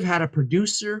 must have had a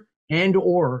producer and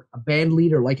or a band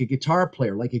leader, like a guitar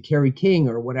player, like a Kerry King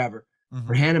or whatever,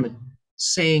 or Hanneman,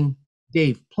 saying,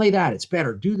 Dave, play that. It's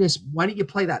better. Do this. Why don't you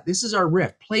play that? This is our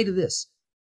riff. Play to this.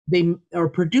 Our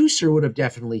producer would have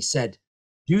definitely said,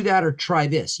 do that or try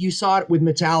this. You saw it with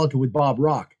Metallica, with Bob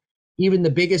Rock. Even the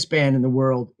biggest band in the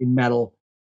world in metal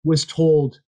was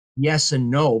told yes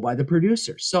and no by the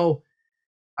producer. So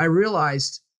I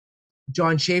realized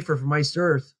John Schaefer from Iced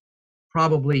Earth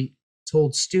probably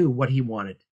told Stu what he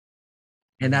wanted.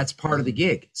 And that's part of the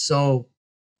gig. So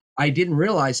I didn't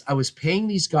realize I was paying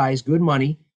these guys good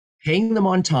money, paying them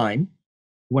on time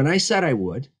when I said I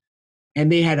would,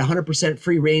 and they had 100%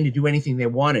 free reign to do anything they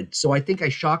wanted. So I think I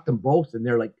shocked them both, and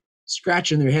they're like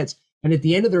scratching their heads. And at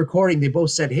the end of the recording, they both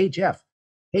said, hey, Jeff,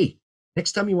 hey,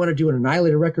 next time you want to do an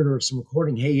Annihilator record or some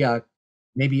recording, hey,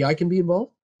 maybe I can be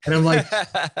involved. And I'm like,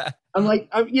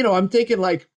 I'm thinking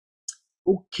like,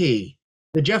 okay,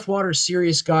 the Jeff Waters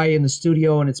serious guy in the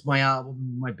studio, and it's my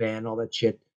album, my band, all that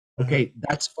shit. Okay,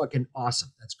 that's fucking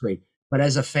awesome. That's great. But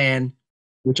as a fan,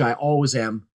 which I always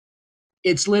am,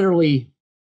 it's literally,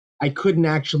 I couldn't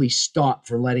actually stop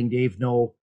from letting Dave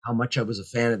know how much I was a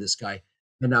fan of this guy.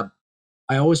 And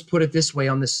I always put it this way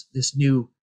on this new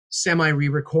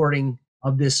semi-re-recording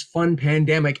of this fun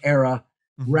pandemic era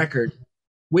record,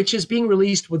 which is being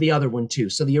released with the other one too.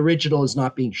 So the original is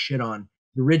not being shit on.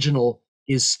 The original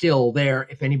is still there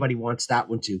if anybody wants that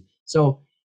one too. So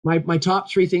my top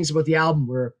three things about the album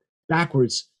were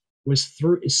backwards. Was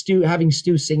through having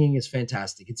Stu singing is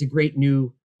fantastic. It's a great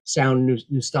new sound,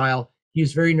 new style. He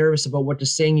was very nervous about what to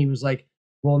sing. He was like,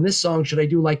 well, in this song, should I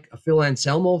do like a Phil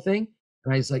Anselmo thing?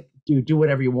 And I was like, dude, do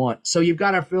whatever you want. So you've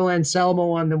got a Phil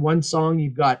Anselmo on the one song.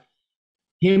 You've got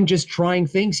him just trying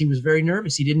things. He was very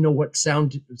nervous. He didn't know what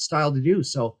sound style to do.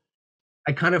 So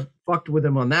I kind of fucked with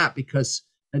him on that, because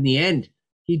in the end,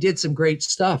 he did some great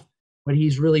stuff, but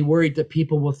he's really worried that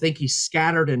people will think he's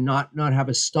scattered and not have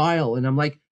a style. And I'm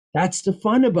like, that's the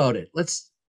fun about it.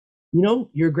 Let's,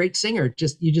 you're a great singer.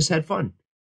 You just had fun.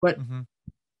 But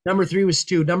number three was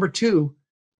Stu. Number two,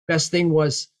 best thing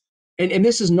was, and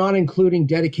this is not including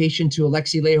dedication to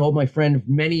Alexi Laiho, my friend of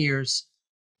many years,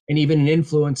 and even an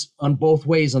influence on both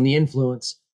ways on the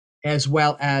influence, as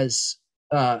well as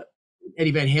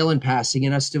Eddie Van Halen passing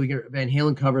and us doing a Van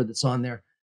Halen cover that's on there.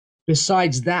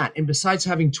 Besides that, and besides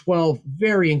having 12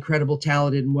 very incredible,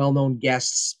 talented, and well-known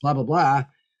guests, blah, blah, blah,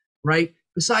 right?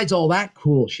 Besides all that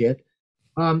cool shit,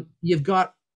 you've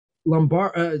got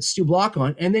Stu Block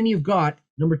on, and then you've got,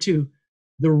 number two,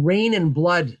 the Rain and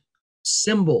Blood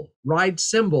ride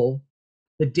cymbal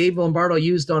that Dave Lombardo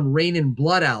used on Rain and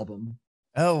Blood album.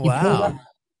 Oh, wow.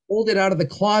 Pulled it out of the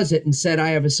closet and said, I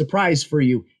have a surprise for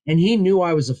you. And he knew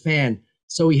I was a fan.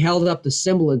 So he held up the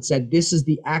cymbal and said, this is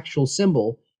the actual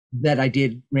cymbal that I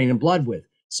did Rain and Blood with.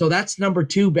 So that's number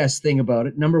two best thing about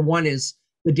it. Number one is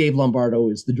the Dave Lombardo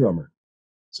is the drummer.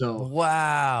 So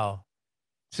wow.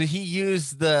 So he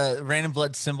used the Rain and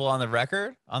Blood cymbal on the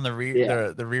record, on the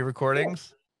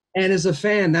re-recordings. And as a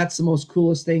fan, that's the most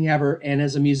coolest thing ever. And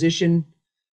as a musician,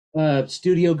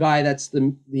 studio guy, that's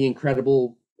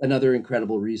another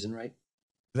incredible reason, right?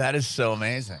 That is so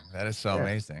amazing. That is so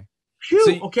amazing. Phew.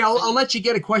 So okay, I'll let you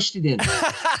get a question in.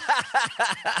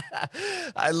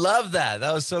 I love that.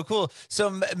 That was so cool. So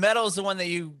Metal is the one that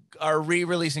you are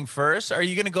re-releasing first. Are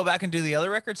you going to go back and do the other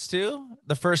records too?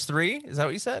 The first three? Is that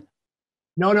what you said?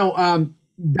 No.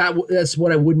 That's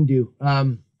what I wouldn't do.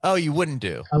 Oh, you wouldn't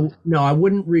do? No, I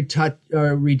wouldn't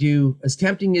redo. As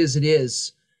tempting as it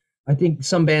is, I think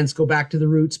some bands go back to the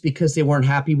roots because they weren't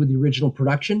happy with the original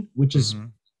production, which is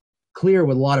clear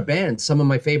with a lot of bands. Some of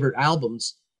my favorite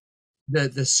albums,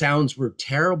 the sounds were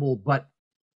terrible, but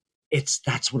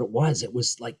that's what it was. It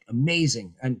was like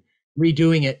amazing, and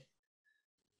redoing it,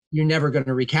 you're never going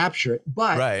to recapture it.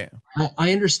 But right.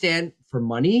 I understand, for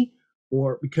money,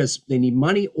 or because they need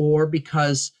money, or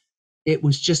because it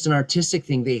was just an artistic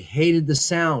thing. They hated the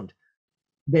sound.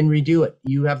 Then redo it.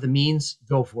 You have the means,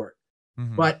 go for it.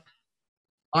 But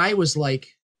I was like,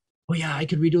 oh yeah, I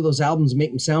could redo those albums and make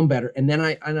them sound better. And then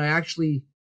I actually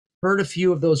heard a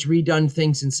few of those redone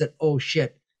things and said, oh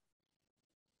shit,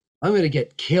 I'm going to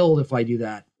get killed if I do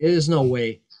that. There's no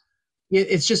way.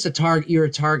 It's just a target. You're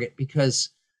a target, because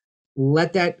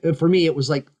for me, it was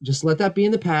like, just let that be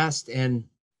in the past and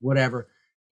whatever.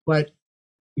 But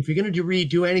if you're going to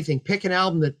redo anything, pick an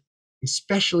album that,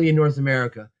 especially in North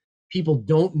America, people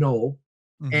don't know.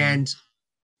 And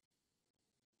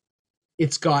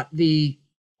it's got the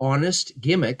honest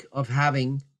gimmick of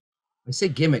having, I say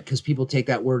gimmick because people take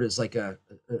that word as like a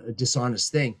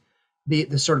dishonest thing.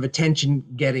 The sort of attention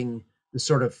getting, the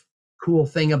sort of cool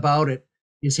thing about it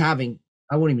is having,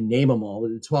 I won't even name them all,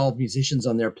 the 12 musicians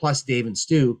on there, plus Dave and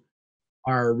Stu,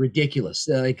 are ridiculous.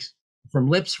 They're like from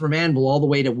Lips from Anvil all the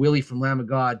way to Willie from Lamb of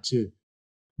God to,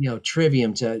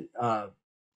 Trivium to,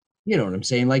 you know what I'm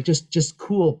saying? Like just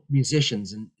cool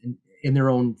musicians and in their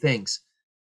own things.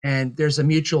 And there's a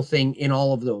mutual thing in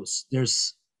all of those.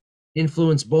 There's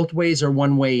influence both ways or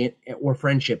one way, or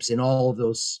friendships in all of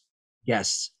those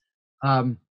guests.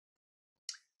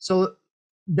 So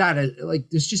that is like,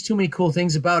 there's just too many cool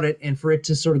things about it. And for it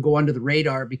to sort of go under the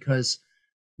radar, because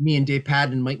me and Dave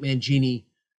Padden and Mike Mangini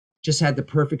just had the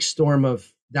perfect storm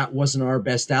of, that wasn't our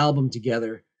best album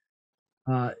together.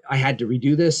 I had to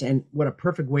redo this, and what a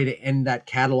perfect way to end that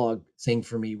catalog thing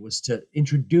for me was to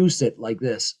introduce it like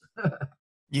this.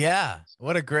 Yeah,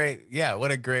 what a great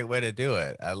way to do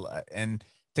it. And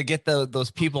to get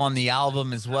those people on the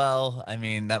album as well. I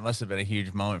mean, that must have been a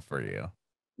huge moment for you.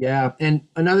 Yeah, and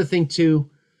another thing too,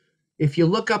 if you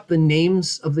look up the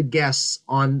names of the guests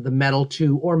on the Metal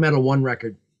 2 or Metal 1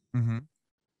 record, an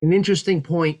interesting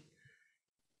point,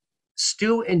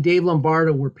 Stu and Dave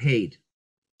Lombardo were paid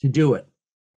to do it,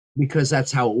 because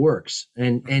that's how it works.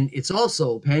 And it's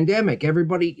also pandemic.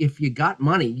 Everybody, if you got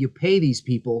money, you pay these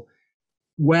people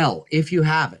well, if you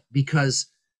have it, because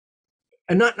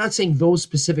I'm not saying those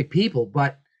specific people,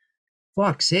 but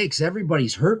fuck sakes,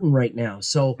 everybody's hurting right now.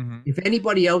 So if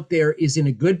anybody out there is in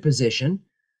a good position,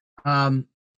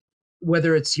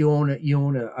 whether it's you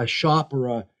own a shop or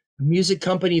a music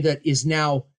company that is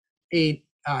now a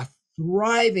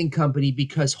thriving company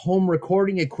because home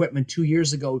recording equipment 2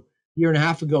 years ago, year and a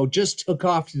half ago, just took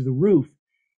off through the roof,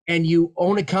 and you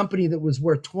own a company that was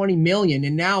worth 20 million,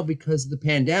 and now because of the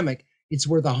pandemic it's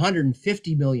worth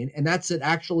 150 million, and that's an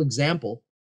actual example.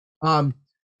 I'm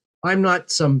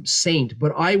not some saint,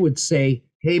 but I would say,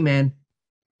 hey man,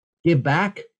 give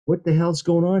back. What the hell's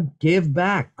going on? Give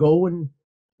back. Go and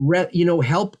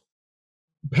help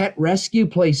pet rescue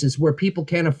places where people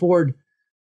can't afford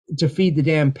to feed the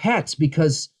damn pets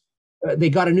because they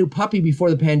got a new puppy before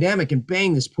the pandemic, and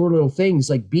bang, this poor little thing's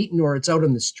like beaten, or it's out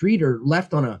on the street or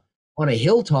left on a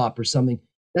hilltop or something.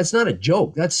 That's not a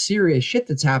joke. That's serious shit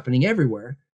that's happening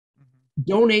everywhere.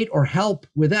 Donate or help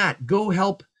with that. Go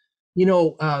help,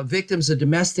 victims of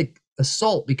domestic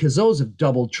assault, because those have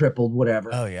doubled, tripled, whatever.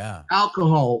 Oh yeah.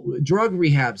 Alcohol, drug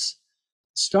rehabs,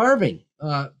 starving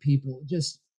people.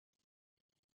 Just,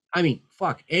 I mean,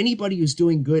 fuck, anybody who's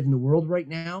doing good in the world right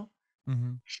now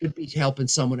should be helping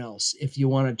someone else. If you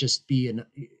want to just be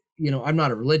I'm not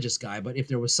a religious guy, but if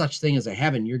there was such thing as a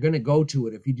heaven, you're going to go to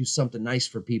it if you do something nice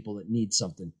for people that need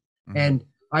something. And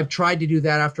I've tried to do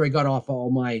that after I got off all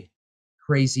my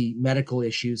crazy medical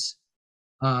issues.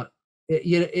 I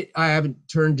haven't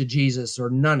turned to Jesus or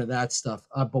none of that stuff.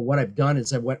 But what I've done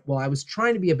is I was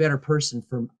trying to be a better person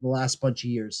for the last bunch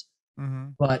of years,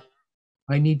 but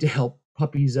I need to help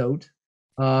puppies out.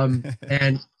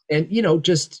 And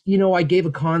I gave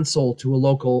a console to a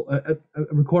local, a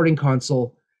recording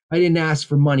console. I didn't ask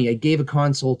for money. I gave a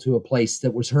console to a place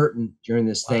that was hurting during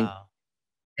this thing,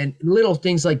 and little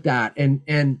things like that.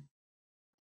 And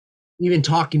even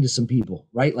talking to some people,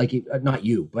 right? Like not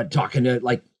you, but talking to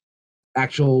like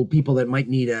actual people that might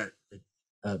need a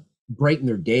break in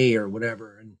their day or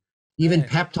whatever. And even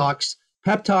pep talks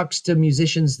to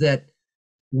musicians that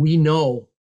we know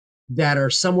that are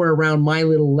somewhere around my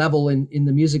little level in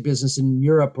the music business in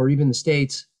Europe or even the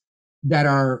States, that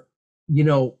are,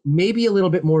 maybe a little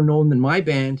bit more known than my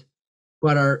band,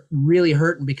 but are really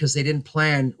hurting because they didn't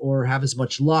plan or have as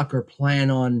much luck or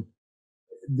plan on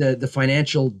the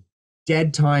financial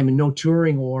dead time and no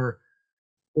touring, or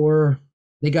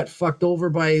they got fucked over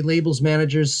by labels,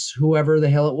 managers, whoever the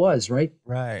hell it was, right?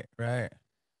 Right.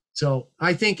 So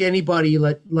I think anybody,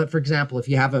 for example, if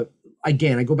you have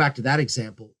again, I go back to that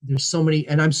example. There's so many,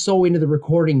 and I'm so into the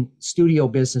recording studio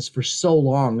business for so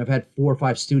long. I've had 4 or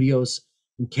 5 studios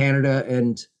in Canada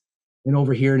and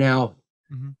over here now,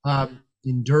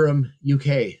 in Durham,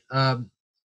 UK.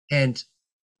 And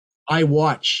I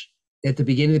watch at the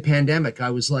beginning of the pandemic,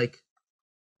 I was like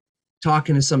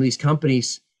talking to some of these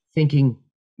companies thinking,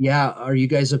 yeah, are you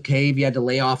guys okay if you had to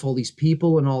lay off all these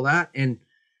people and all that? And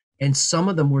some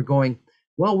of them were going,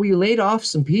 well, we laid off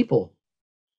some people,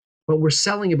 but we're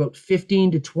selling about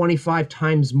 15 to 25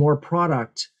 times more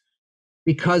product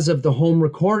because of the home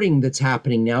recording that's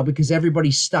happening now, because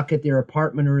everybody's stuck at their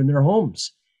apartment or in their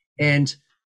homes, and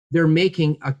they're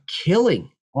making a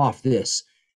killing off this.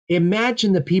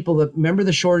 Imagine the people that remember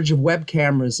the shortage of web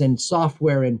cameras and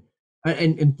software and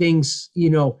and things, you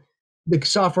know, the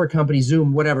software company,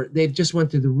 Zoom, whatever, they've just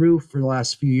went through the roof for the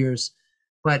last few years.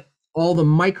 But all the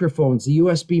microphones, the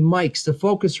USB mics, the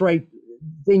Focusrite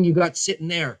thing you got sitting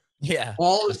there. Yeah.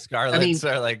 All the Scarletts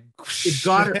are like, it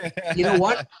got her. You know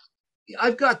what?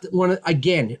 I've got one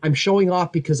again. I'm showing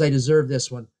off because I deserve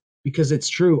this one, because it's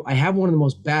true. I have one of the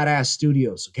most badass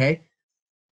studios. Okay.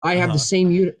 I have the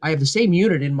same unit. I have the same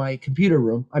unit in my computer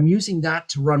room. I'm using that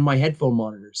to run my headphone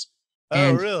monitors.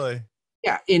 Oh, really?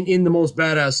 Yeah. In the most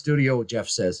badass studio, Jeff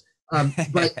says.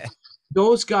 But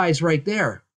those guys right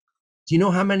there, do you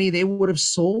know how many they would have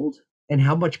sold and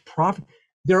how much profit?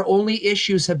 Their only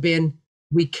issues have been,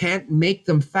 we can't make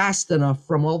them fast enough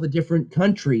from all the different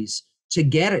countries to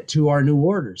get it to our new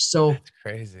orders. So that's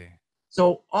crazy.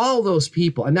 So all those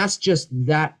people, and that's just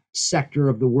that sector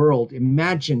of the world.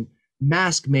 Imagine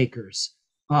mask makers,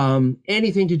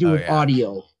 anything to do with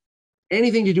audio,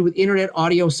 anything to do with internet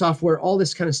audio software, all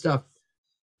this kind of stuff.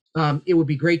 It would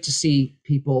be great to see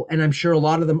people, and I'm sure a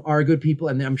lot of them are good people,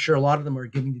 and I'm sure a lot of them are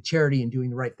giving to charity and doing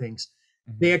the right things.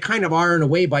 Mm-hmm. They kind of are in a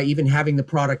way by even having the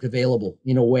product available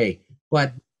in a way.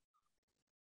 But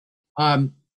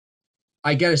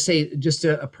I got to say, just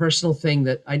a personal thing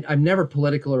that I'm never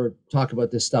political or talk about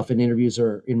this stuff in interviews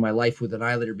or in my life with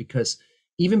Annihilator, because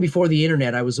even before the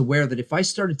internet, I was aware that if I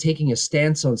started taking a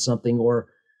stance on something or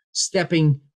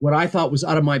stepping what I thought was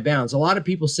out of my bounds, a lot of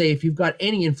people say, if you've got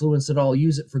any influence at all,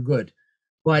 use it for good.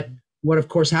 But what of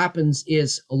course happens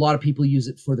is a lot of people use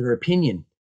it for their opinion,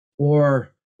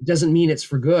 or it doesn't mean it's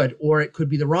for good, or it could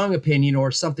be the wrong opinion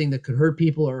or something that could hurt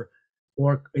people or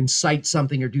incite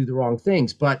something or do the wrong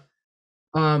things. But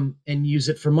and use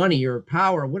it for money or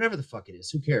power or whatever the fuck it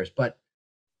is, who cares? But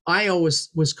I always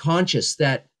was conscious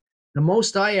that the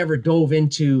most I ever dove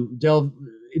into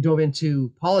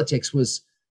politics was,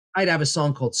 I'd have a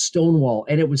song called Stonewall,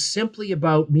 and it was simply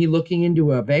about me looking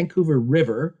into a Vancouver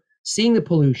river, seeing the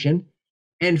pollution,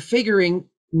 and figuring,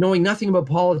 knowing nothing about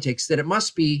politics, that it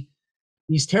must be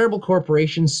these terrible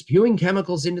corporations spewing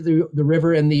chemicals into the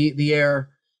river and the air,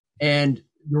 and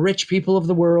the rich people of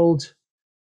the world,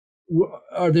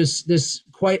 or there's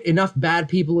quite enough bad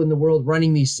people in the world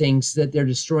running these things that they're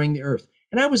destroying the earth.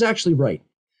 And I was actually right.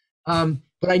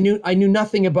 But I knew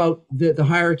nothing about the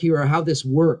hierarchy or how this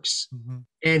works. Mm-hmm.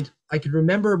 And I could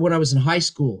remember when I was in high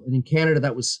school, and in Canada,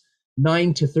 that was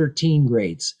 9 to 13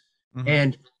 grades. Mm-hmm.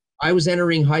 And I was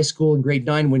entering high school in grade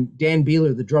 9 when Dan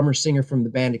Beeler, the drummer singer from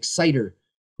the band Exciter,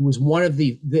 who was one of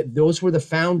those were the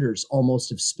founders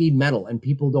almost of speed metal. And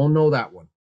people don't know that one.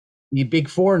 The Big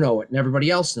Four know it and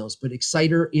everybody else knows, but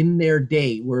Exciter in their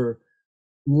day were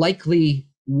likely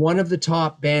one of the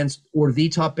top bands, or the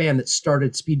top band, that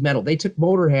started speed metal. They took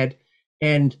Motorhead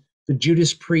and the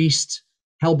Judas Priest,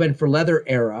 Hellbent for Leather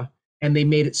era, and they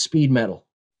made it speed metal.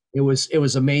 It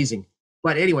was amazing.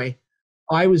 But anyway,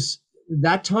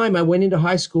 that time I went into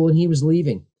high school and he was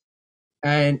leaving,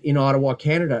 and in Ottawa,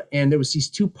 Canada, and there was these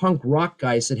two punk rock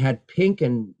guys that had pink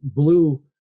and blue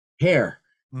hair,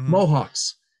 mm-hmm.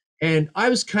 mohawks. And I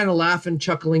was kind of laughing,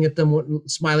 chuckling at them,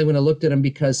 smiling when I looked at them,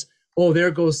 because, oh, there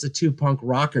goes the two punk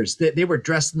rockers. They were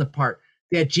dressed in the part.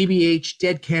 They had GBH,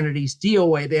 Dead Kennedys,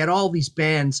 DOA. They had all these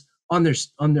bands on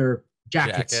their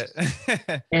jackets.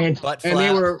 and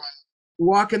they were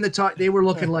walking the talk. They were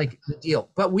looking like the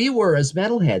deal. But we were, as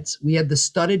metalheads, we had the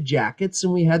studded jackets,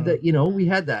 and we had we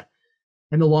had that,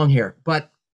 and the long hair.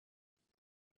 But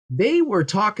they were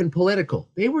talking political.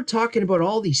 They were talking about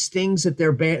all these things that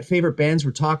their favorite bands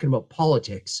were talking about,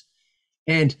 politics,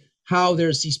 and how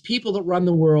there's these people that run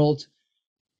the world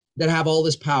that have all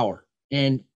this power.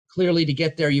 And clearly to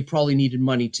get there, you probably needed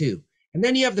money too. And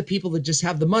then you have the people that just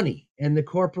have the money and the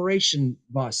corporation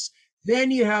boss. Then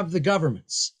you have the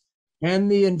governments and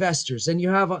the investors, and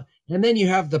then you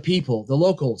have the people, the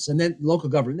locals, and then local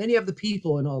government. Then you have the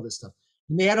people and all this stuff.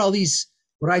 And they had all these,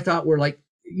 what I thought were like,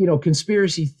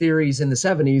 conspiracy theories in the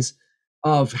 70s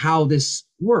of how this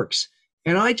works.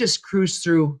 And I just cruised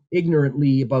through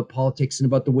ignorantly about politics and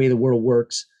about the way the world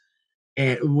works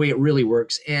and the way it really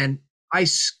works. And I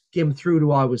skimmed through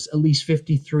to I was at least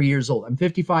 53 years old. I'm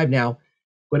 55 now,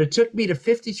 but it took me to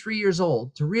 53 years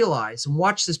old to realize and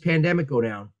watch this pandemic go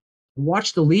down, and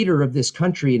watch the leader of this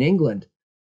country in England.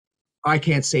 I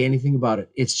can't say anything about it.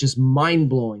 It's just mind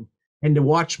blowing. And to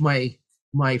watch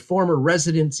my former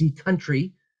residency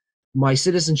country, my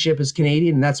citizenship is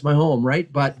Canadian, and that's my home,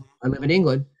 right? But I live in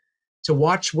England. To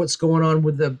watch what's going on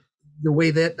with the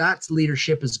way that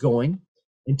leadership is going,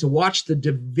 and to watch the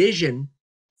division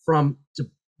from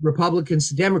Republicans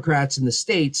to Democrats in the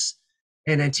States,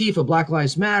 and Antifa, Black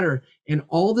Lives Matter, and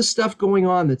all the stuff going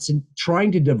on that's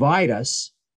trying to divide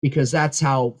us, because that's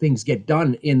how things get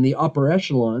done in the upper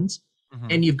echelons.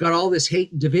 and you've got all this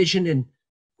hate and division and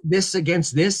this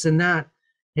against this and that.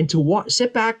 And to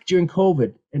sit back during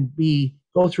COVID and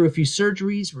go through a few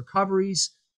surgeries,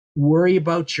 recoveries, worry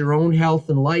about your own health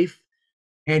and life,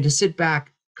 and to sit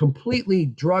back completely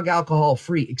drug, alcohol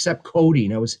free, except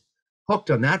codeine. I was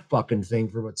hooked on that fucking thing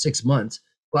for about 6 months,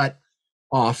 but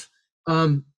off.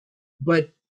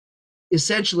 But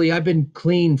essentially, I've been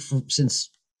clean since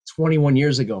 21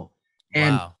 years ago.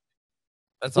 And wow,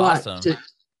 that's awesome.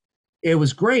 It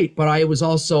was great, but I was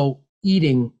also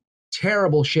eating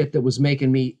terrible shit that was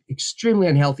making me extremely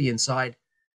unhealthy inside.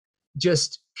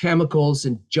 Just chemicals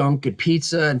and junk and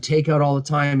pizza and takeout all the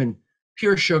time and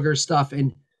pure sugar stuff.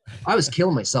 And I was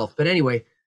killing myself. But anyway,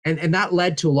 and that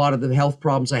led to a lot of the health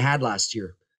problems I had last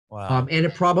year. Wow. And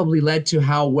it probably led to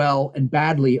how well and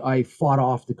badly I fought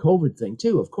off the COVID thing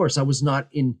too. Of course, I was not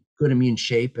in good immune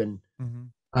shape. And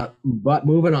but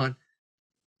moving on,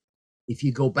 if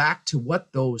you go back to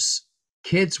what those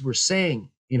kids were saying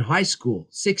in high school,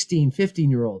 16,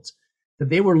 15-year-olds, that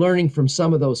they were learning from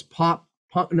some of those pop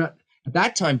punk, not at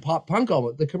that time, pop punk,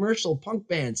 the commercial punk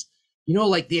bands, you know,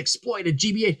 like the Exploited,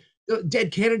 GBA, the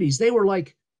Dead Kennedys. They were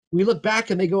like, we look back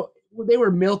and they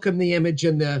were milking the image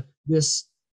and this,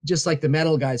 just like the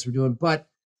metal guys were doing, but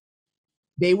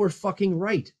they were fucking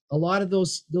right. A lot of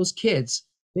those kids,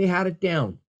 they had it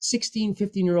down. 16,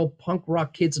 15-year-old punk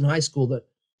rock kids in high school that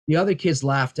the other kids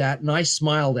laughed at and I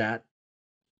smiled at.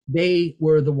 They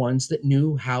were the ones that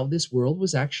knew how this world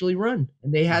was actually run.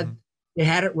 And they had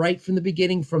it right from the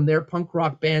beginning, from their punk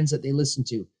rock bands that they listened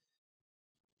to.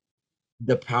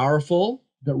 The powerful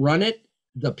that run it,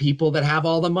 the people that have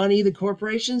all the money, the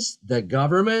corporations, the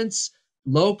governments,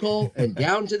 local and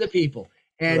down to the people.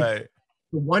 And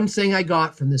the one thing I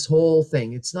got from this whole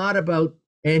thing, it's not about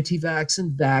anti-vax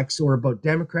and vax or about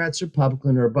Democrats,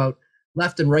 Republican, or about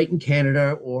left and right in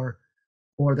Canada or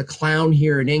the clown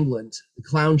here in England, the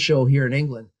clown show here in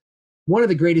England. One of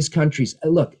the greatest countries.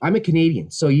 Look, I'm a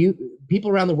Canadian. So people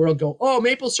around the world go, oh,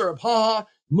 maple syrup, ha ha,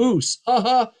 moose, ha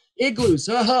ha, igloos,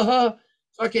 ha ha ha,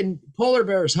 fucking polar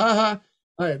bears, ha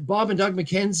ha, Bob and Doug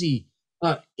McKenzie,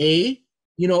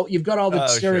 you know, you've got all the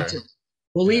stereotypes. Sure.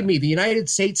 Believe me, the United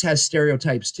States has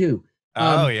stereotypes too.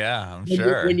 Yeah, I'm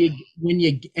sure. When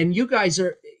you guys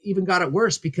are even got it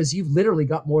worse because you've literally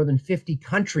got more than 50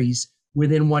 countries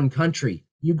within one country.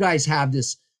 You guys have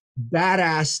this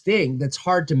badass thing that's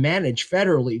hard to manage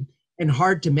federally and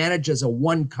hard to manage as a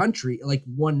one country, like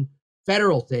one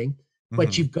federal thing,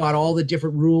 but you've got all the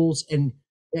different rules and,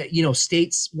 you know,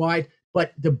 states wide.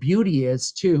 But the beauty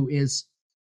is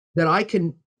that I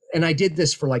can, and I did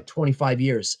this for like 25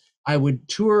 years. I would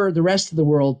tour the rest of the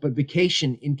world, but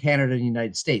vacation in Canada and the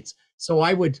United States. So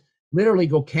I would literally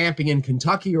go camping in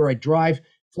Kentucky, or I'd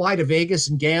fly to Vegas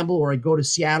and gamble, or I'd go to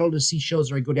Seattle to see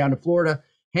shows, or I'd go down to Florida,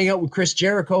 hang out with Chris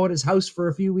Jericho at his house for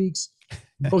a few weeks,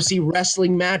 go see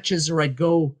wrestling matches, or I'd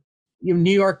go, you know,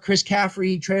 New York, Chris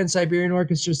Caffrey, Trans-Siberian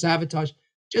Orchestra, Savatage,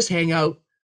 just hang out.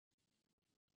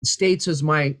 The States is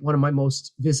one of my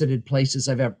most visited places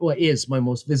is my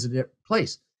most visited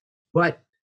place. But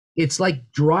it's like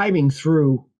driving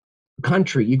through a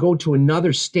country. You go to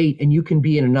another state and you can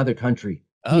be in another country.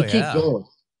 You keep going.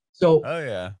 So,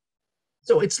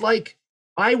 so it's like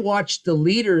I watched the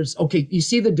leaders. Okay, you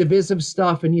see the divisive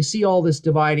stuff and you see all this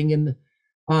dividing,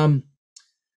 and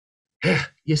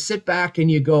you sit back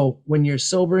and you go, when you're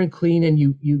sober and clean and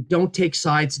you don't take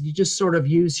sides, and you just sort of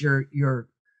use your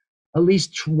at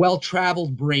least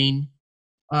well-traveled brain,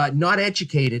 not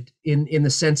educated in the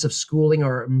sense of schooling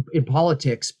or in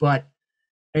politics,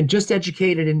 and just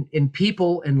educated in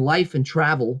people and life and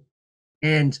travel,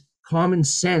 and common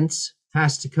sense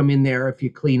has to come in there if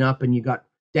you clean up and you got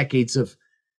decades of,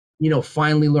 you know,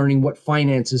 finally learning what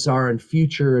finances are and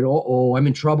future, and I'm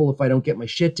in trouble if I don't get my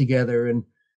shit together, and,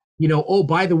 you know, oh,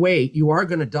 by the way, you are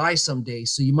going to die someday,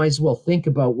 so you might as well think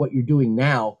about what you're doing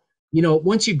now. You know,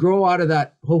 once you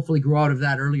hopefully grow out of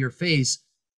that earlier phase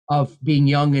of being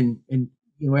young and you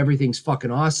know, everything's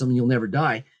fucking awesome and you'll never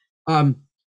die.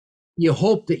 You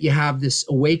hope that you have this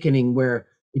awakening where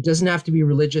it doesn't have to be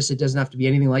religious. It doesn't have to be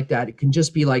anything like that. It can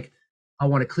just be like, I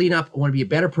want to clean up. I want to be a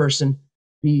better person,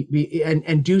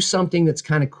 and do something that's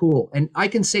kind of cool. And I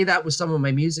can say that with some of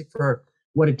my music for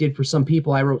what it did for some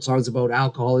people. I wrote songs about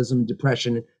alcoholism,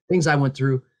 depression, and things I went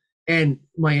through. And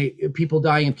my people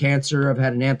dying of cancer. I've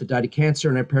had an aunt that died of cancer,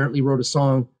 and I apparently wrote a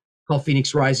song called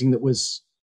Phoenix Rising that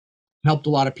helped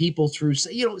a lot of people through.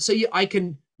 You know, I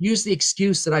can use the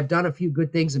excuse that I've done a few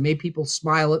good things and made people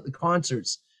smile at the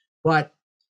concerts, but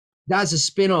that's a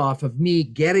spin-off of me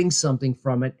getting something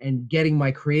from it and getting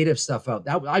my creative stuff out.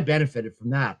 That I benefited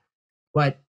from that,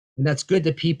 and that's good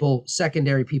that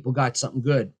secondary people got something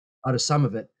good out of some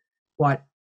of it. but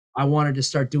I wanted to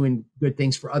start doing good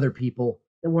things for other people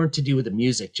that weren't to do with the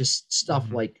music, just stuff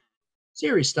like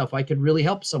serious stuff I could really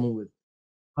help someone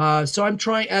with. So I'm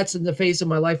trying, that's in the phase of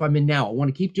my life I'm in now. I want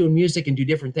to keep doing music and do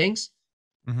different things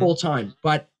full time,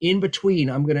 but in between,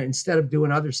 I'm going to, instead of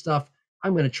doing other stuff,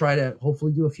 I'm going to try to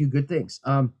hopefully do a few good things.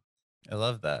 I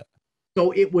love that.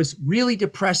 So it was really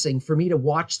depressing for me to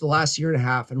watch the last year and a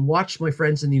half and watch my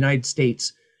friends in the United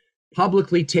States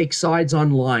publicly take sides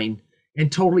online and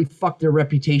totally fuck their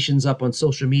reputations up on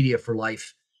social media for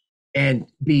life and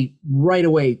be right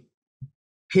away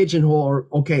pigeonhole, or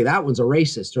okay, that one's a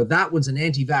racist, or that one's an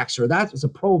anti-vaxxer, or that was a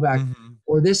pro-vax,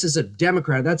 or this is a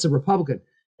Democrat, that's a Republican.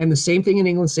 And the same thing in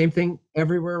England, same thing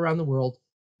everywhere around the world.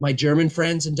 My German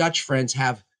friends and Dutch friends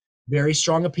have very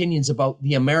strong opinions about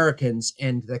the Americans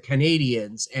and the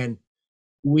Canadians, and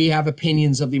we have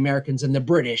opinions of the Americans and the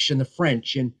British and the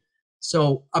French, and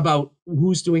so about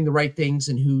who's doing the right things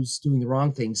and who's doing the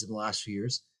wrong things in the last few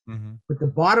years. But the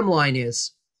bottom line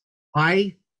is,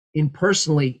 I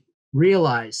personally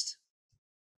realized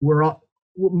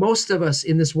most of us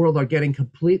in this world are getting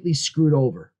completely screwed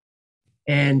over,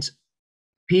 and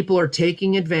people are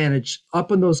taking advantage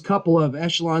up in those couple of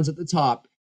echelons at the top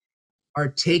are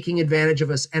taking advantage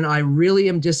of us. And I really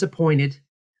am disappointed.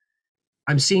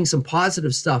 I'm seeing some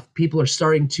positive stuff. People are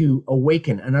starting to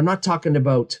awaken, and I'm not talking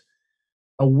about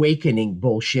awakening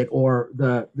bullshit or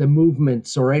the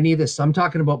movements or any of this. I'm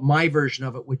talking about my version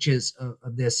of it, which is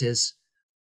of this is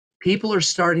people are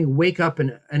starting to wake up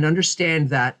and understand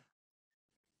that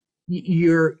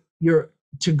you're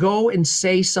to go and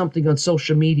say something on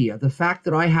social media. The fact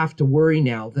that I have to worry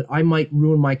now that I might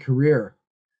ruin my career,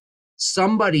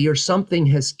 somebody or something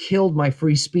has killed my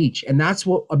free speech. And that's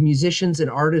what musicians and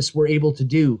artists were able to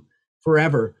do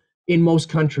forever in most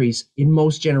countries, in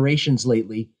most generations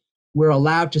lately. We're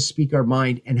allowed to speak our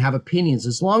mind and have opinions,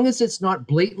 as long as it's not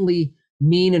blatantly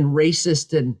mean and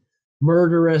racist and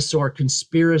murderous or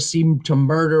conspiracy to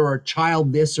murder or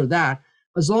child this or that.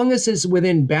 As long as it's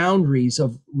within boundaries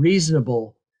of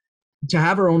reasonable to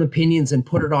have our own opinions and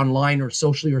put it online or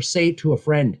socially or say it to a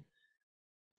friend.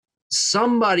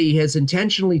 Somebody has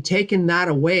intentionally taken that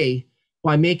away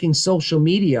by making social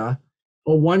media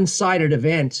a one-sided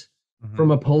event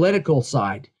from a political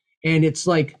side. And it's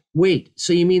like, wait,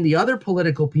 so you mean the other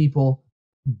political people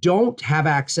don't have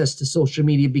access to social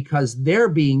media because they're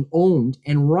being owned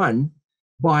and run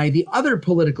by the other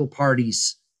political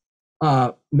parties'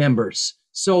 members?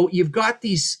 So you've got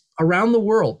these around the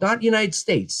world, not United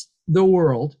States, the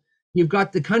world. You've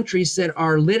got the countries that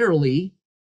are literally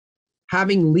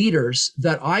having leaders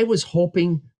that I was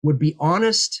hoping would be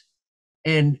honest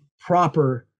and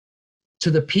proper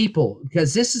to the people,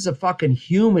 because this is a fucking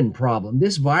human problem.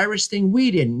 This virus thing,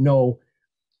 we didn't know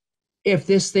if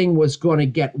this thing was going to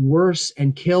get worse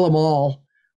and kill them all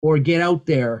or get out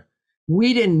there.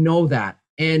 We didn't know that.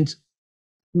 And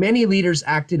many leaders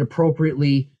acted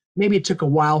appropriately. Maybe it took a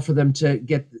while for them to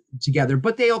get together,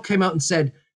 but they all came out and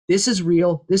said, this is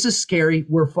real, this is scary,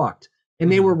 we're fucked. And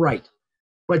they were right.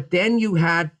 But then you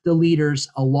had the leaders,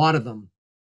 a lot of them,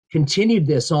 continued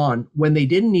this on when they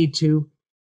didn't need to,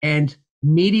 and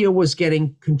media was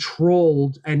getting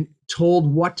controlled and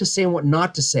told what to say and what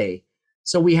not to say.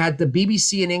 So we had the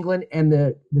BBC in England and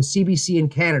the CBC in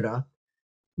Canada.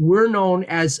 We're known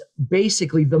as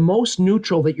basically the most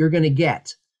neutral that you're going to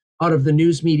get out of the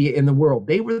news media in the world.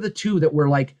 They were the two that were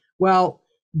like, well,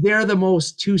 they're the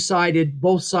most two-sided,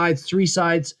 both sides, three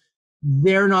sides.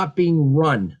 They're not being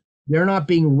run. They're not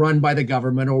being run by the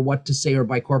government or what to say or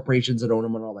by corporations that own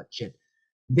them and all that shit.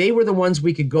 They were the ones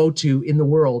we could go to in the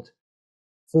world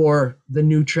for the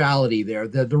neutrality there,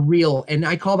 the real, and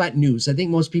I call that news. I think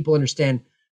most people understand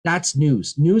that's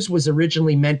news. News was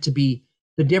originally meant to be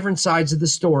the different sides of the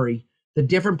story, the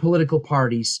different political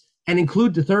parties, and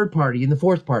include the third party and the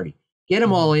fourth party. Get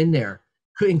them all in there.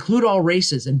 Could include all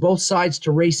races and both sides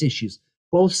to race issues,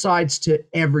 both sides to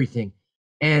everything,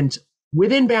 and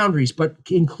within boundaries, but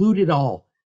include it all.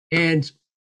 And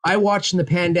I watched in the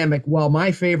pandemic while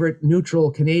my favorite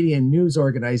neutral Canadian news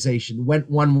organization went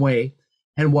one way,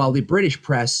 and while the British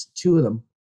press, two of them,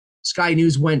 Sky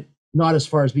News went not as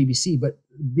far as BBC, but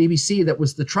BBC, that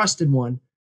was the trusted one,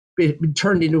 it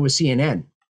turned into a CNN.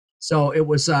 So it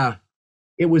was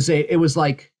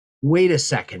like, wait a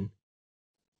second,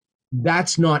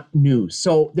 that's not news.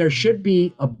 So there should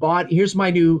be a bot. Here's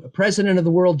my new president of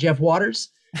the world, Jeff Waters.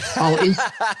 I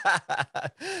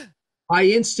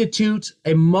institute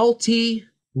a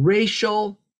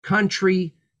multi-racial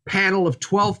country panel of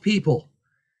 12 people.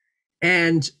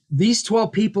 And these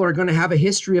 12 people are going to have a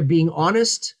history of being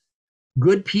honest,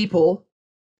 good people,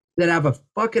 that have a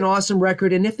fucking awesome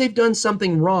record. And if they've done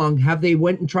something wrong, have they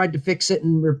went and tried to fix it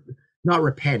and not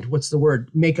repent? What's the word?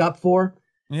 Make up for?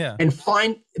 Yeah. And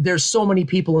there's so many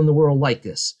people in the world like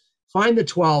this. Find the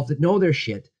 12 that know their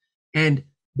shit, and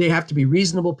they have to be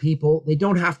reasonable people. They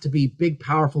don't have to be big,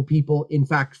 powerful people. In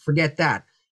fact, forget that.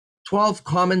 12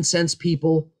 common sense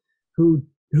people who,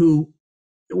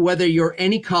 whether you're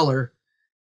any color,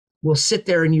 will sit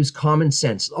there and use common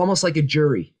sense, almost like a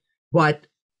jury. But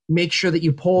make sure that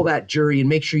you poll that jury and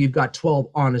make sure you've got 12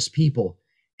 honest people,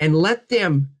 and let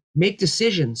them make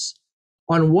decisions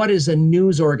on what is a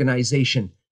news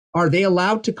organization. Are they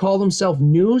allowed to call themselves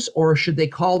news, or should they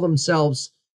call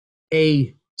themselves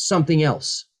something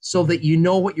else, so that you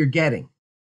know what you're getting,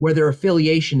 where their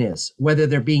affiliation is, whether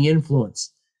they're being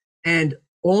influenced, and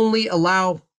only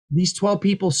allow these 12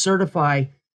 people certify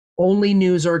only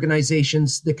news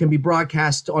organizations that can be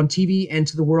broadcast on TV and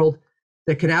to the world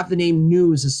that can have the name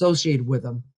news associated with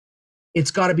them.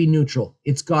 It's got to be neutral.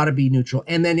 It's got to be neutral.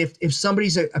 And then if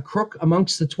somebody's a crook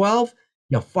amongst the 12,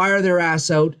 you fire their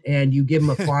ass out and you give them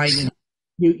a fine and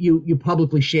you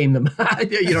publicly shame them.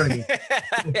 You know what I mean?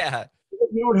 Yeah.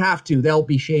 You don't have to. They'll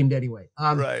be shamed anyway.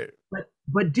 Right.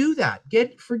 But do that.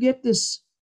 Forget this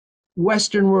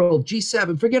Western world,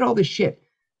 G7. Forget all this shit.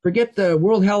 Forget the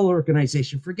World Health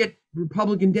Organization. Forget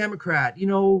Republican, Democrat.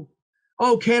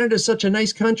 Oh, Canada's such a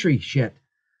nice country. Shit.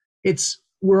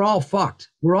 We're all fucked.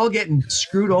 We're all getting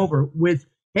screwed over with,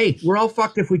 hey, we're all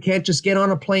fucked if we can't just get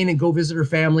on a plane and go visit our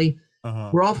family.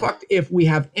 Uh-huh. We're all fucked if we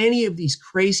have any of these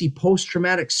crazy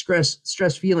post-traumatic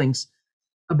stress feelings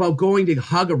about going to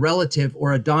hug a relative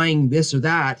or a dying this or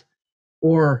that,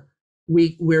 or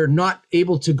we're not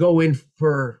able to go in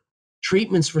for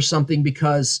treatments for something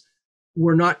because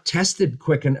we're not tested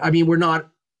quick. And I mean, we're not,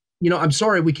 I'm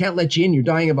sorry, we can't let you in. You're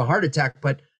dying of a heart attack,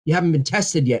 but you haven't been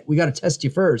tested yet. We got to test you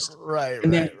first. Right.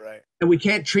 And we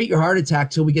can't treat your heart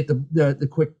attack till we get the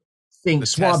quick thing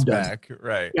swab done. Back.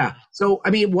 Right. Yeah. So,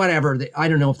 I mean, whatever. I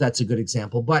don't know if that's a good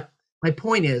example, but my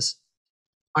point is,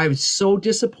 I was so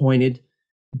disappointed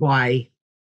by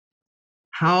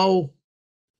how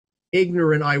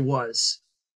ignorant I was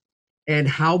and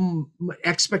how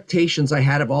expectations I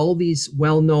had of all of these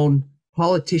well-known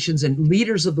politicians and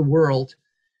leaders of the world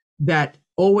that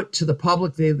owe it to the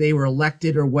public they were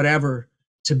elected or whatever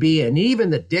to be. And even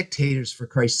the dictators, for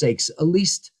Christ's sakes, at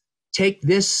least take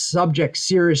this subject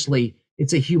seriously.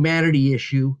 It's a humanity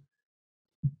issue.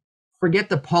 Forget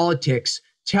the politics.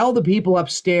 Tell the people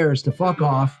upstairs to fuck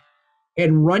off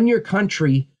and run your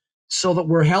country so that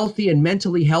we're healthy and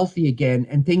mentally healthy again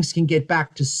and things can get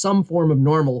back to some form of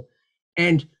normal,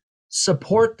 and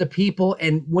support the people.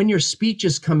 And when your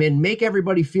speeches come in, make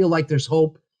everybody feel like there's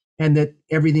hope and that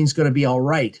everything's going to be all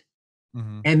right.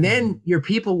 Mm-hmm. And then your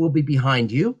people will be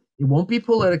behind you. It won't be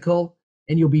political,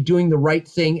 and you'll be doing the right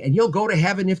thing, and you'll go to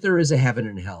heaven if there is a heaven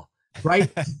and hell, right?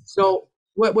 So,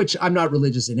 which I'm not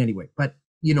religious in any way, but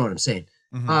you know what I'm saying.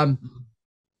 Mm-hmm.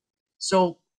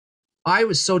 So I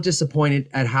was so disappointed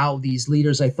at how these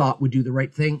leaders I thought would do the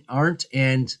right thing aren't,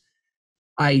 and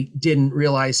I didn't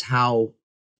realize how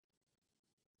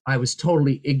I was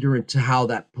totally ignorant to how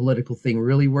that political thing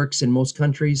really works in most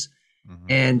countries. Mm-hmm.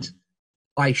 And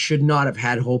I should not have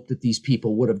had hope that these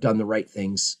people would have done the right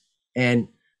things. And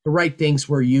the right things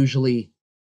were usually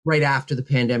right after the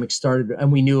pandemic started,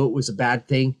 and we knew it was a bad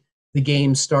thing. The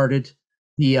games started,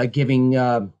 the giving,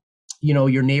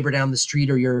 your neighbor down the street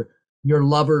or your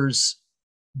lover's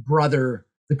brother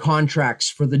the contracts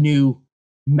for the new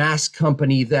mask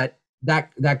company that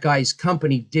guy's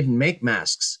company didn't make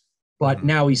masks, but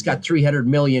now he's got 300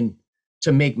 million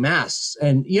to make masks.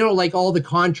 And, like all the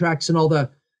contracts and all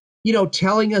the,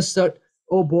 telling us that,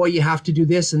 oh boy, you have to do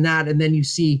this and that. And then you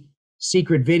see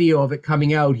secret video of it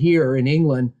coming out here in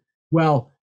England.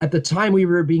 Well, at the time we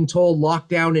were being told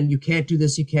lockdown and you can't do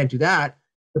this, you can't do that,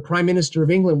 the Prime Minister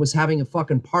of England was having a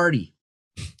fucking party.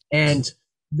 And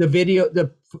the video,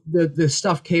 the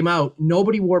stuff came out.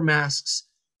 Nobody wore masks.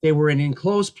 They were in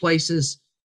enclosed places,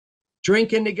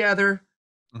 drinking together.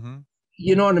 Mm-hmm.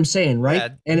 You know what I'm saying, right? Yeah,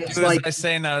 and it's like, as I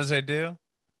say, not as I do.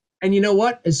 And you know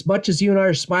what? As much as you and I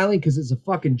are smiling because it's a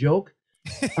fucking joke,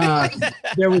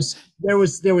 there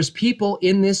was people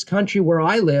in this country where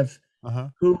I live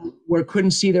who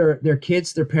couldn't see their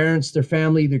kids, their parents, their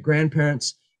family, their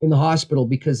grandparents in the hospital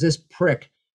because this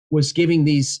prick was giving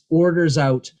these orders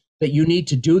out that you need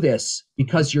to do this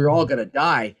because you're all gonna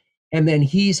die. And then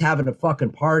he's having a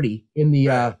fucking party in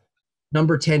the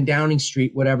number 10 Downing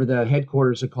Street, whatever the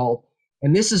headquarters are called.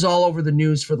 And this is all over the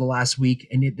news for the last week.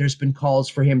 And there's been calls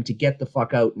for him to get the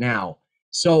fuck out now.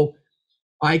 So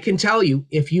I can tell you,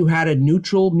 if you had a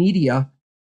neutral media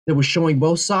that was showing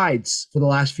both sides for the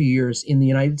last few years in the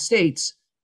United States,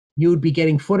 you would be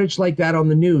getting footage like that on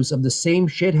the news of the same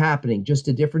shit happening, just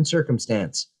a different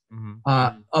circumstance.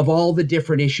 Of all the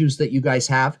different issues that you guys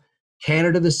have.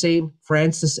 Canada the same,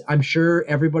 France the same. I'm sure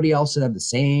everybody else would have the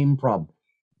same problem.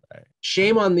 Right.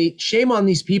 Shame on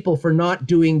these people for not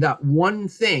doing that one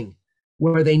thing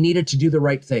where they needed to do the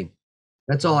right thing.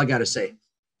 That's all I got to say.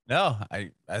 No,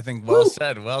 I think well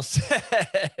said. Well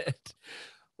said.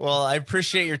 Well, I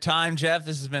appreciate your time, Jeff.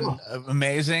 This has been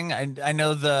amazing. I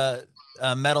know the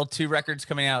Metal 2 record's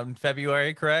coming out in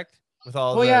February, correct? With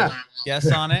all the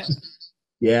guests on it.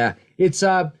 Yeah, it's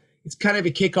kind of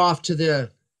a kickoff to the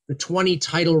 20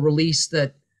 title release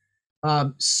that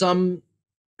some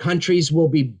countries will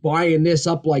be buying this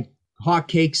up like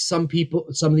hotcakes.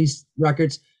 Some of these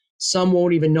records, some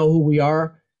won't even know who we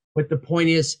are. But the point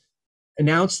is,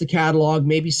 announce the catalog.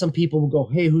 Maybe some people will go,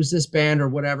 hey, who's this band or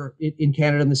whatever in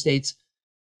Canada and the States.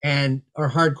 And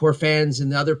our hardcore fans in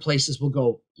the other places will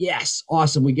go, yes,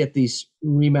 awesome. We get these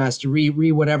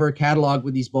remaster, whatever catalog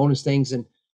with these bonus things and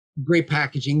great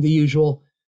packaging, the usual.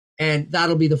 And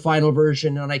that'll be the final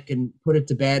version. And I can put it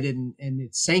to bed and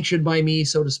it's sanctioned by me,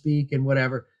 so to speak, and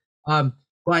whatever.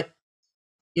 But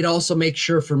it also makes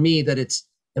sure for me that it's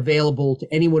available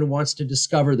to anyone who wants to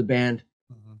discover the band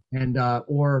and,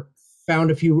 or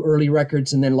found a few early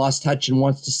records and then lost touch and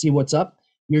wants to see what's up.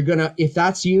 If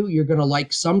that's you, you're going to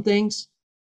like some things,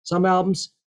 some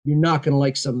albums. You're not going to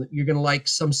like some. You're going to like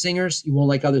some singers. You won't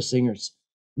like other singers.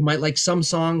 You might like some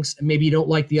songs and maybe you don't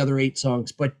like the other 8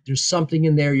 songs, but there's something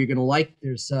in there you're going to like.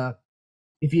 There's,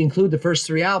 if you include the first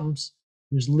 3 albums,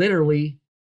 there's literally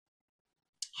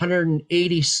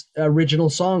 180 original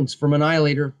songs from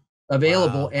Annihilator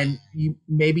available. Wow. And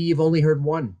maybe you've only heard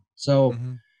one. So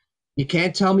you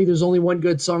can't tell me there's only one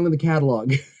good song in the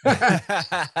catalog.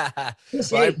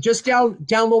 Just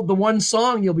download the one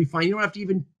song. You'll be fine. You don't have to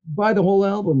even buy the whole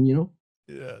album, you know?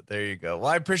 Yeah, there you go. Well,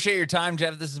 I appreciate your time,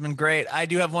 Jeff. This has been great. I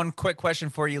do have one quick question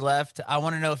for you left. I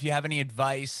want to know if you have any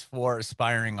advice for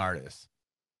aspiring artists.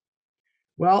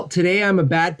 Well, today I'm a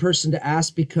bad person to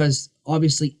ask because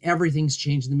obviously everything's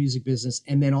changed in the music business,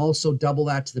 and then also double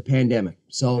that to the pandemic.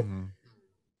 So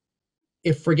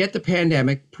forget the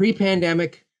pandemic,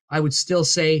 pre-pandemic, I would still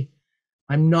say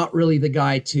I'm not really the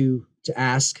guy to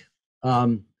ask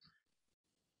in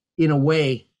a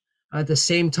way. At the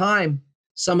same time,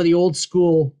 some of the old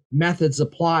school methods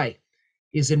apply.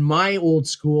 Is in my old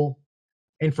school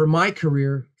and for my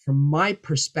career, from my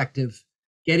perspective,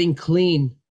 getting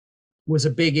clean was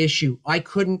a big issue. I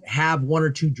couldn't have 1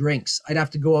 or 2 drinks. I'd have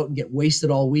to go out and get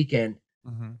wasted all weekend.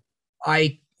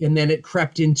 And then it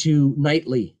crept into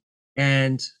nightly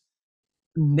and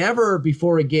never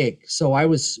before a gig. So I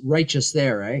was righteous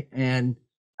there, right? And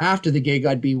after the gig,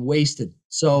 I'd be wasted.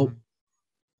 So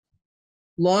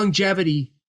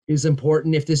longevity is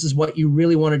important if this is what you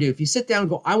really want to do. If you sit down and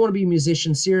go, I want to be a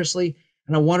musician seriously,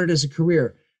 and I want it as a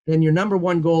career, then your number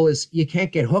one goal is you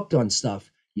can't get hooked on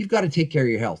stuff. You've got to take care of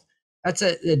your health. That's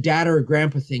a dad or a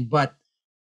grandpa thing, but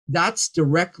that's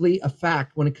directly a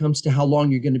fact when it comes to how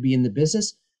long you're going to be in the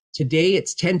business. Today,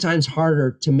 it's 10 times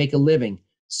harder to make a living.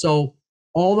 So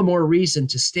all the more reason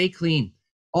to stay clean.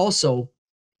 Also,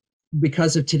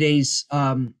 because of today's,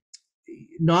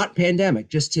 not pandemic,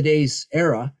 just today's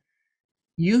era,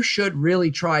 you should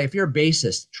really try, if you're a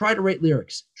bassist, try to write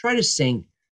lyrics, try to sing,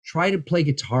 try to play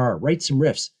guitar, write some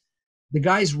riffs. The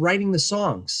guys writing the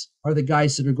songs are the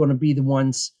guys that are going to be the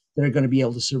ones that are going to be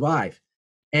able to survive.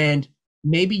 And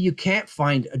maybe you can't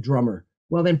find a drummer.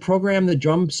 Well, then program the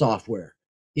drum software.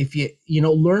 If you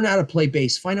learn how to play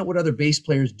bass, find out what other bass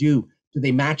players do. Do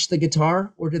they match the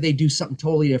guitar or do they do something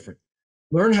totally different?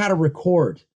 Learn how to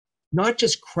record, not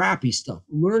just crappy stuff.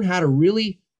 Learn how to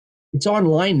really, it's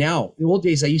online now. In the old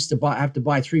days, I used to have to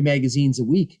buy 3 magazines a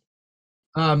week.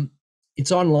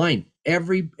 It's online.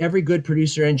 Every good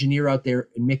producer, engineer out there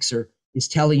and mixer is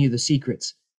telling you the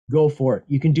secrets. Go for it.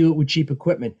 You can do it with cheap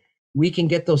equipment. We can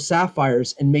get those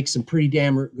sapphires and make some pretty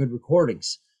damn good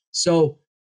recordings. So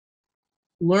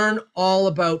learn all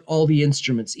about all the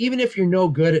instruments. Even if you're no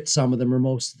good at some of them or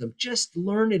most of them, just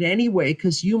learn it anyway,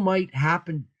 because you might have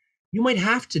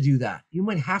to do that. You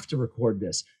might have to record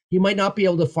this. You might not be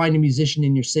able to find a musician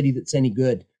in your city that's any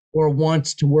good or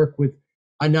wants to work with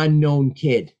an unknown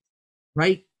kid,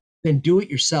 right? Then do it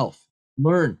yourself.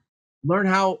 Learn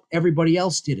how everybody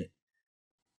else did it.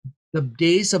 The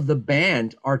days of the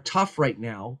band are tough right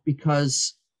now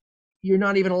because you're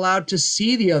not even allowed to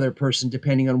see the other person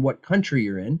depending on what country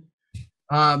you're in.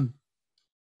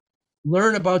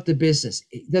 Learn about the business.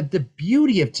 The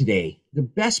beauty of today, the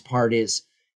best part is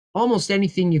almost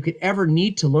anything you could ever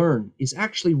need to learn is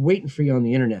actually waiting for you on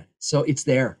the internet. So it's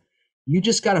there. You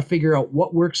just got to figure out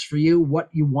what works for you, what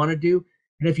you want to do.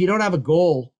 And if you don't have a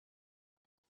goal,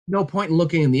 no point in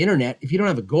looking in the internet. If you don't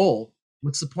have a goal,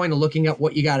 what's the point of looking at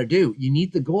what you got to do? You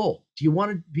need the goal. Do you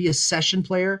want to be a session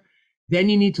player? Then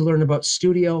you need to learn about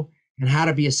studio and how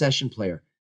to be a session player.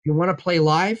 If you want to play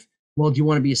live, well, do you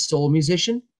want to be a solo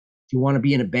musician? Do you want to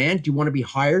be in a band? Do you want to be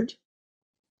hired?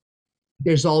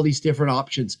 There's all these different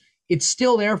options. It's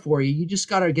still there for you. You just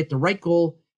got to get the right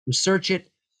goal, research it,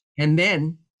 and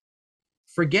then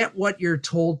forget what you're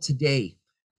told today.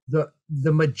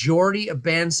 The majority of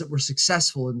bands that were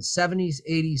successful in the 70s,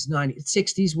 80s, 90s,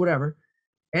 60s, whatever,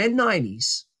 and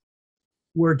 90s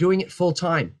were doing it full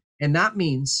time. And that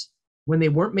means when they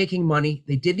weren't making money,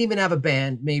 they didn't even have a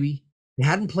band, maybe, they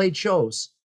hadn't played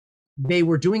shows, they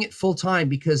were doing it full time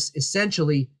because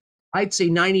essentially, I'd say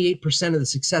 98% of the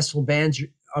successful bands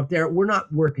out there were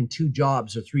not working 2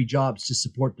 jobs or 3 jobs to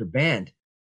support their band.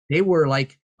 They were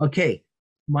like, okay,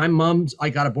 my mom's, I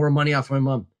got to borrow money off my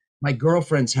mom. My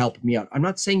girlfriend's helping me out. I'm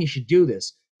not saying you should do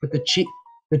this, but the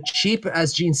cheap,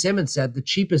 as Gene Simmons said, the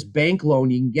cheapest bank loan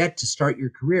you can get to start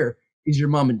your career is your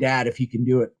mom and dad, if you can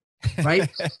do it, right?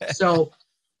 So,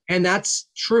 and that's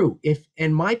true.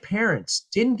 And my parents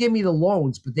didn't give me the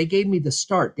loans, but they gave me the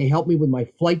start. They helped me with my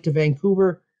flight to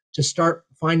Vancouver to start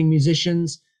finding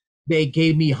musicians. They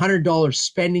gave me $100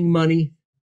 spending money,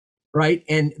 right?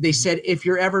 And they said, if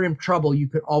you're ever in trouble, you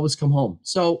could always come home.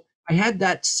 So I had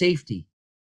that safety.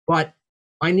 But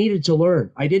I needed to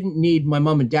learn. I didn't need my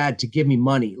mom and dad to give me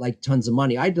money, like tons of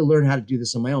money. I had to learn how to do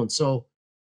this on my own. So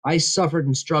I suffered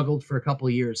and struggled for a couple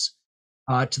of years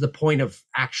to the point of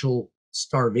actual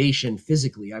starvation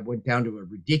physically. I went down to a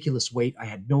ridiculous weight. I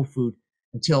had no food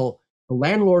until the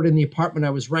landlord in the apartment I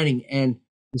was renting and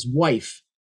his wife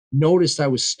noticed I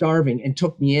was starving and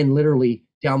took me in literally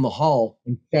down the hall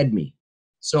and fed me.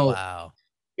 So, wow.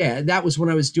 Yeah, that was when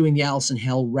I was doing the Alice in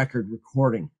Hell record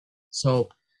recording. So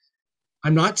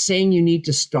I'm not saying you need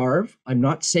to starve. I'm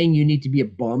not saying you need to be a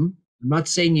bum. I'm not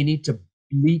saying you need to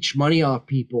leech money off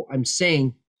people. I'm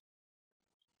saying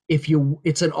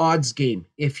it's an odds game.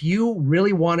 If you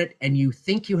really want it and you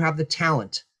think you have the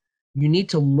talent, you need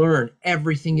to learn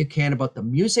everything you can about the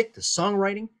music, the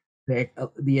songwriting,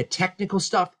 the technical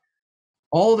stuff,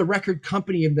 all the record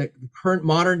company and the current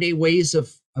modern day ways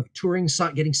of touring,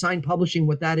 getting signed publishing,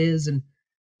 what that is.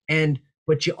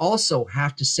 But you also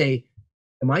have to say,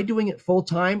 am I doing it full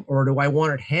time, or do I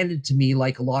want it handed to me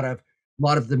like a lot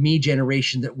of the me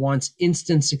generation that wants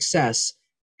instant success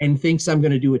and thinks I'm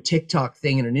going to do a TikTok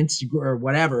thing and an Instagram or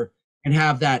whatever and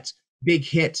have that big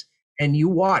hit? And you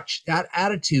watch, that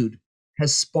attitude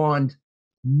has spawned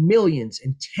millions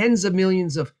and tens of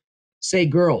millions of, say,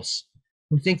 girls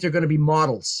who think they're going to be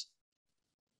models,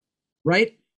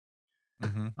 right?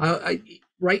 Mm-hmm.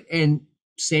 Right, and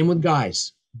same with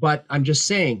guys. But I'm just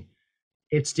saying,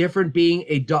 it's different being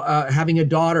having a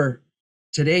daughter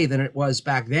today than it was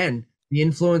back then. The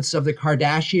influence of the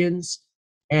Kardashians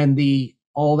and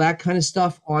all that kind of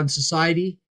stuff on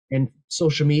society and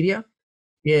social media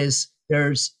is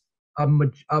there's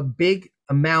a big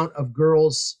amount of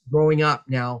girls growing up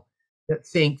now that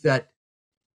think that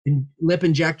lip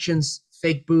injections,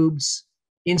 fake boobs,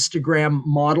 Instagram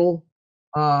model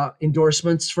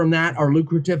endorsements from that are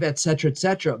lucrative, et cetera, et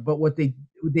cetera. But what they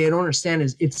don't understand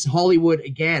is it's Hollywood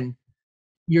again.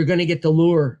 You're going to get the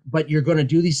lure, but you're going to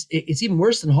do these. It's even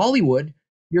worse than Hollywood.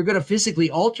 You're going to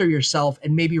physically alter yourself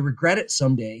and maybe regret it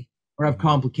someday or have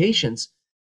complications.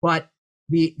 But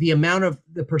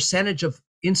the percentage of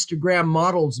Instagram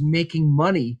models making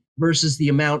money versus the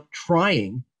amount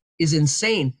trying is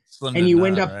insane. And you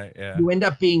end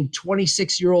up being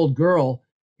 26-year-old girl,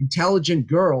 intelligent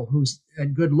girl who's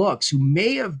had good looks, who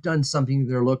may have done something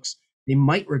to their looks they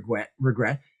might regret,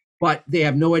 but they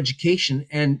have no education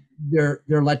and they're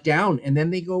let down, and then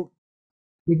they go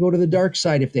to the dark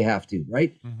side if they have to,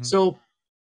 right? Mm-hmm. So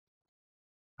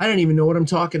I don't even know what I'm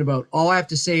talking about. All I have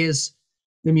to say is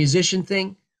the musician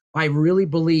thing. I really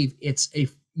believe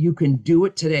you can do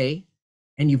it today,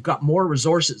 and you've got more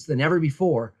resources than ever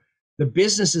before. The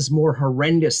business is more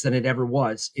horrendous than it ever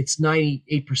was. It's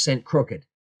 98% crooked,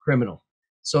 criminal.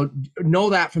 So know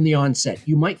that from the onset.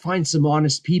 You might find some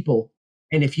honest people,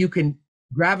 and if you can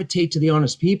gravitate to the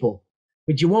honest people,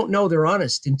 but you won't know they're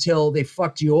honest until they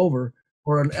fucked you over,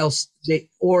 or else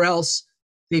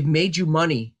they've made you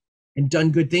money and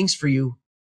done good things for you,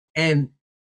 and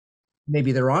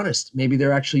maybe they're honest. Maybe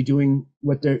they're actually doing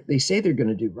what they say they're going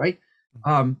to do, right?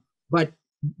 But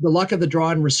the luck of the draw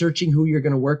and researching who you're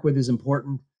going to work with is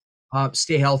important.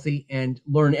 Stay healthy and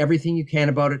learn everything you can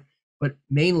about it. But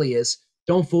mainly is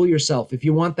Don't fool yourself. If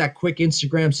you want that quick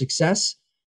Instagram success,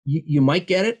 you might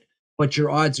get it, but your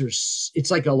odds are,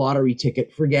 it's like a lottery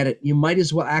ticket. Forget it. You might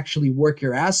as well actually work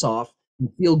your ass off and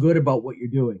feel good about what you're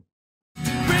doing.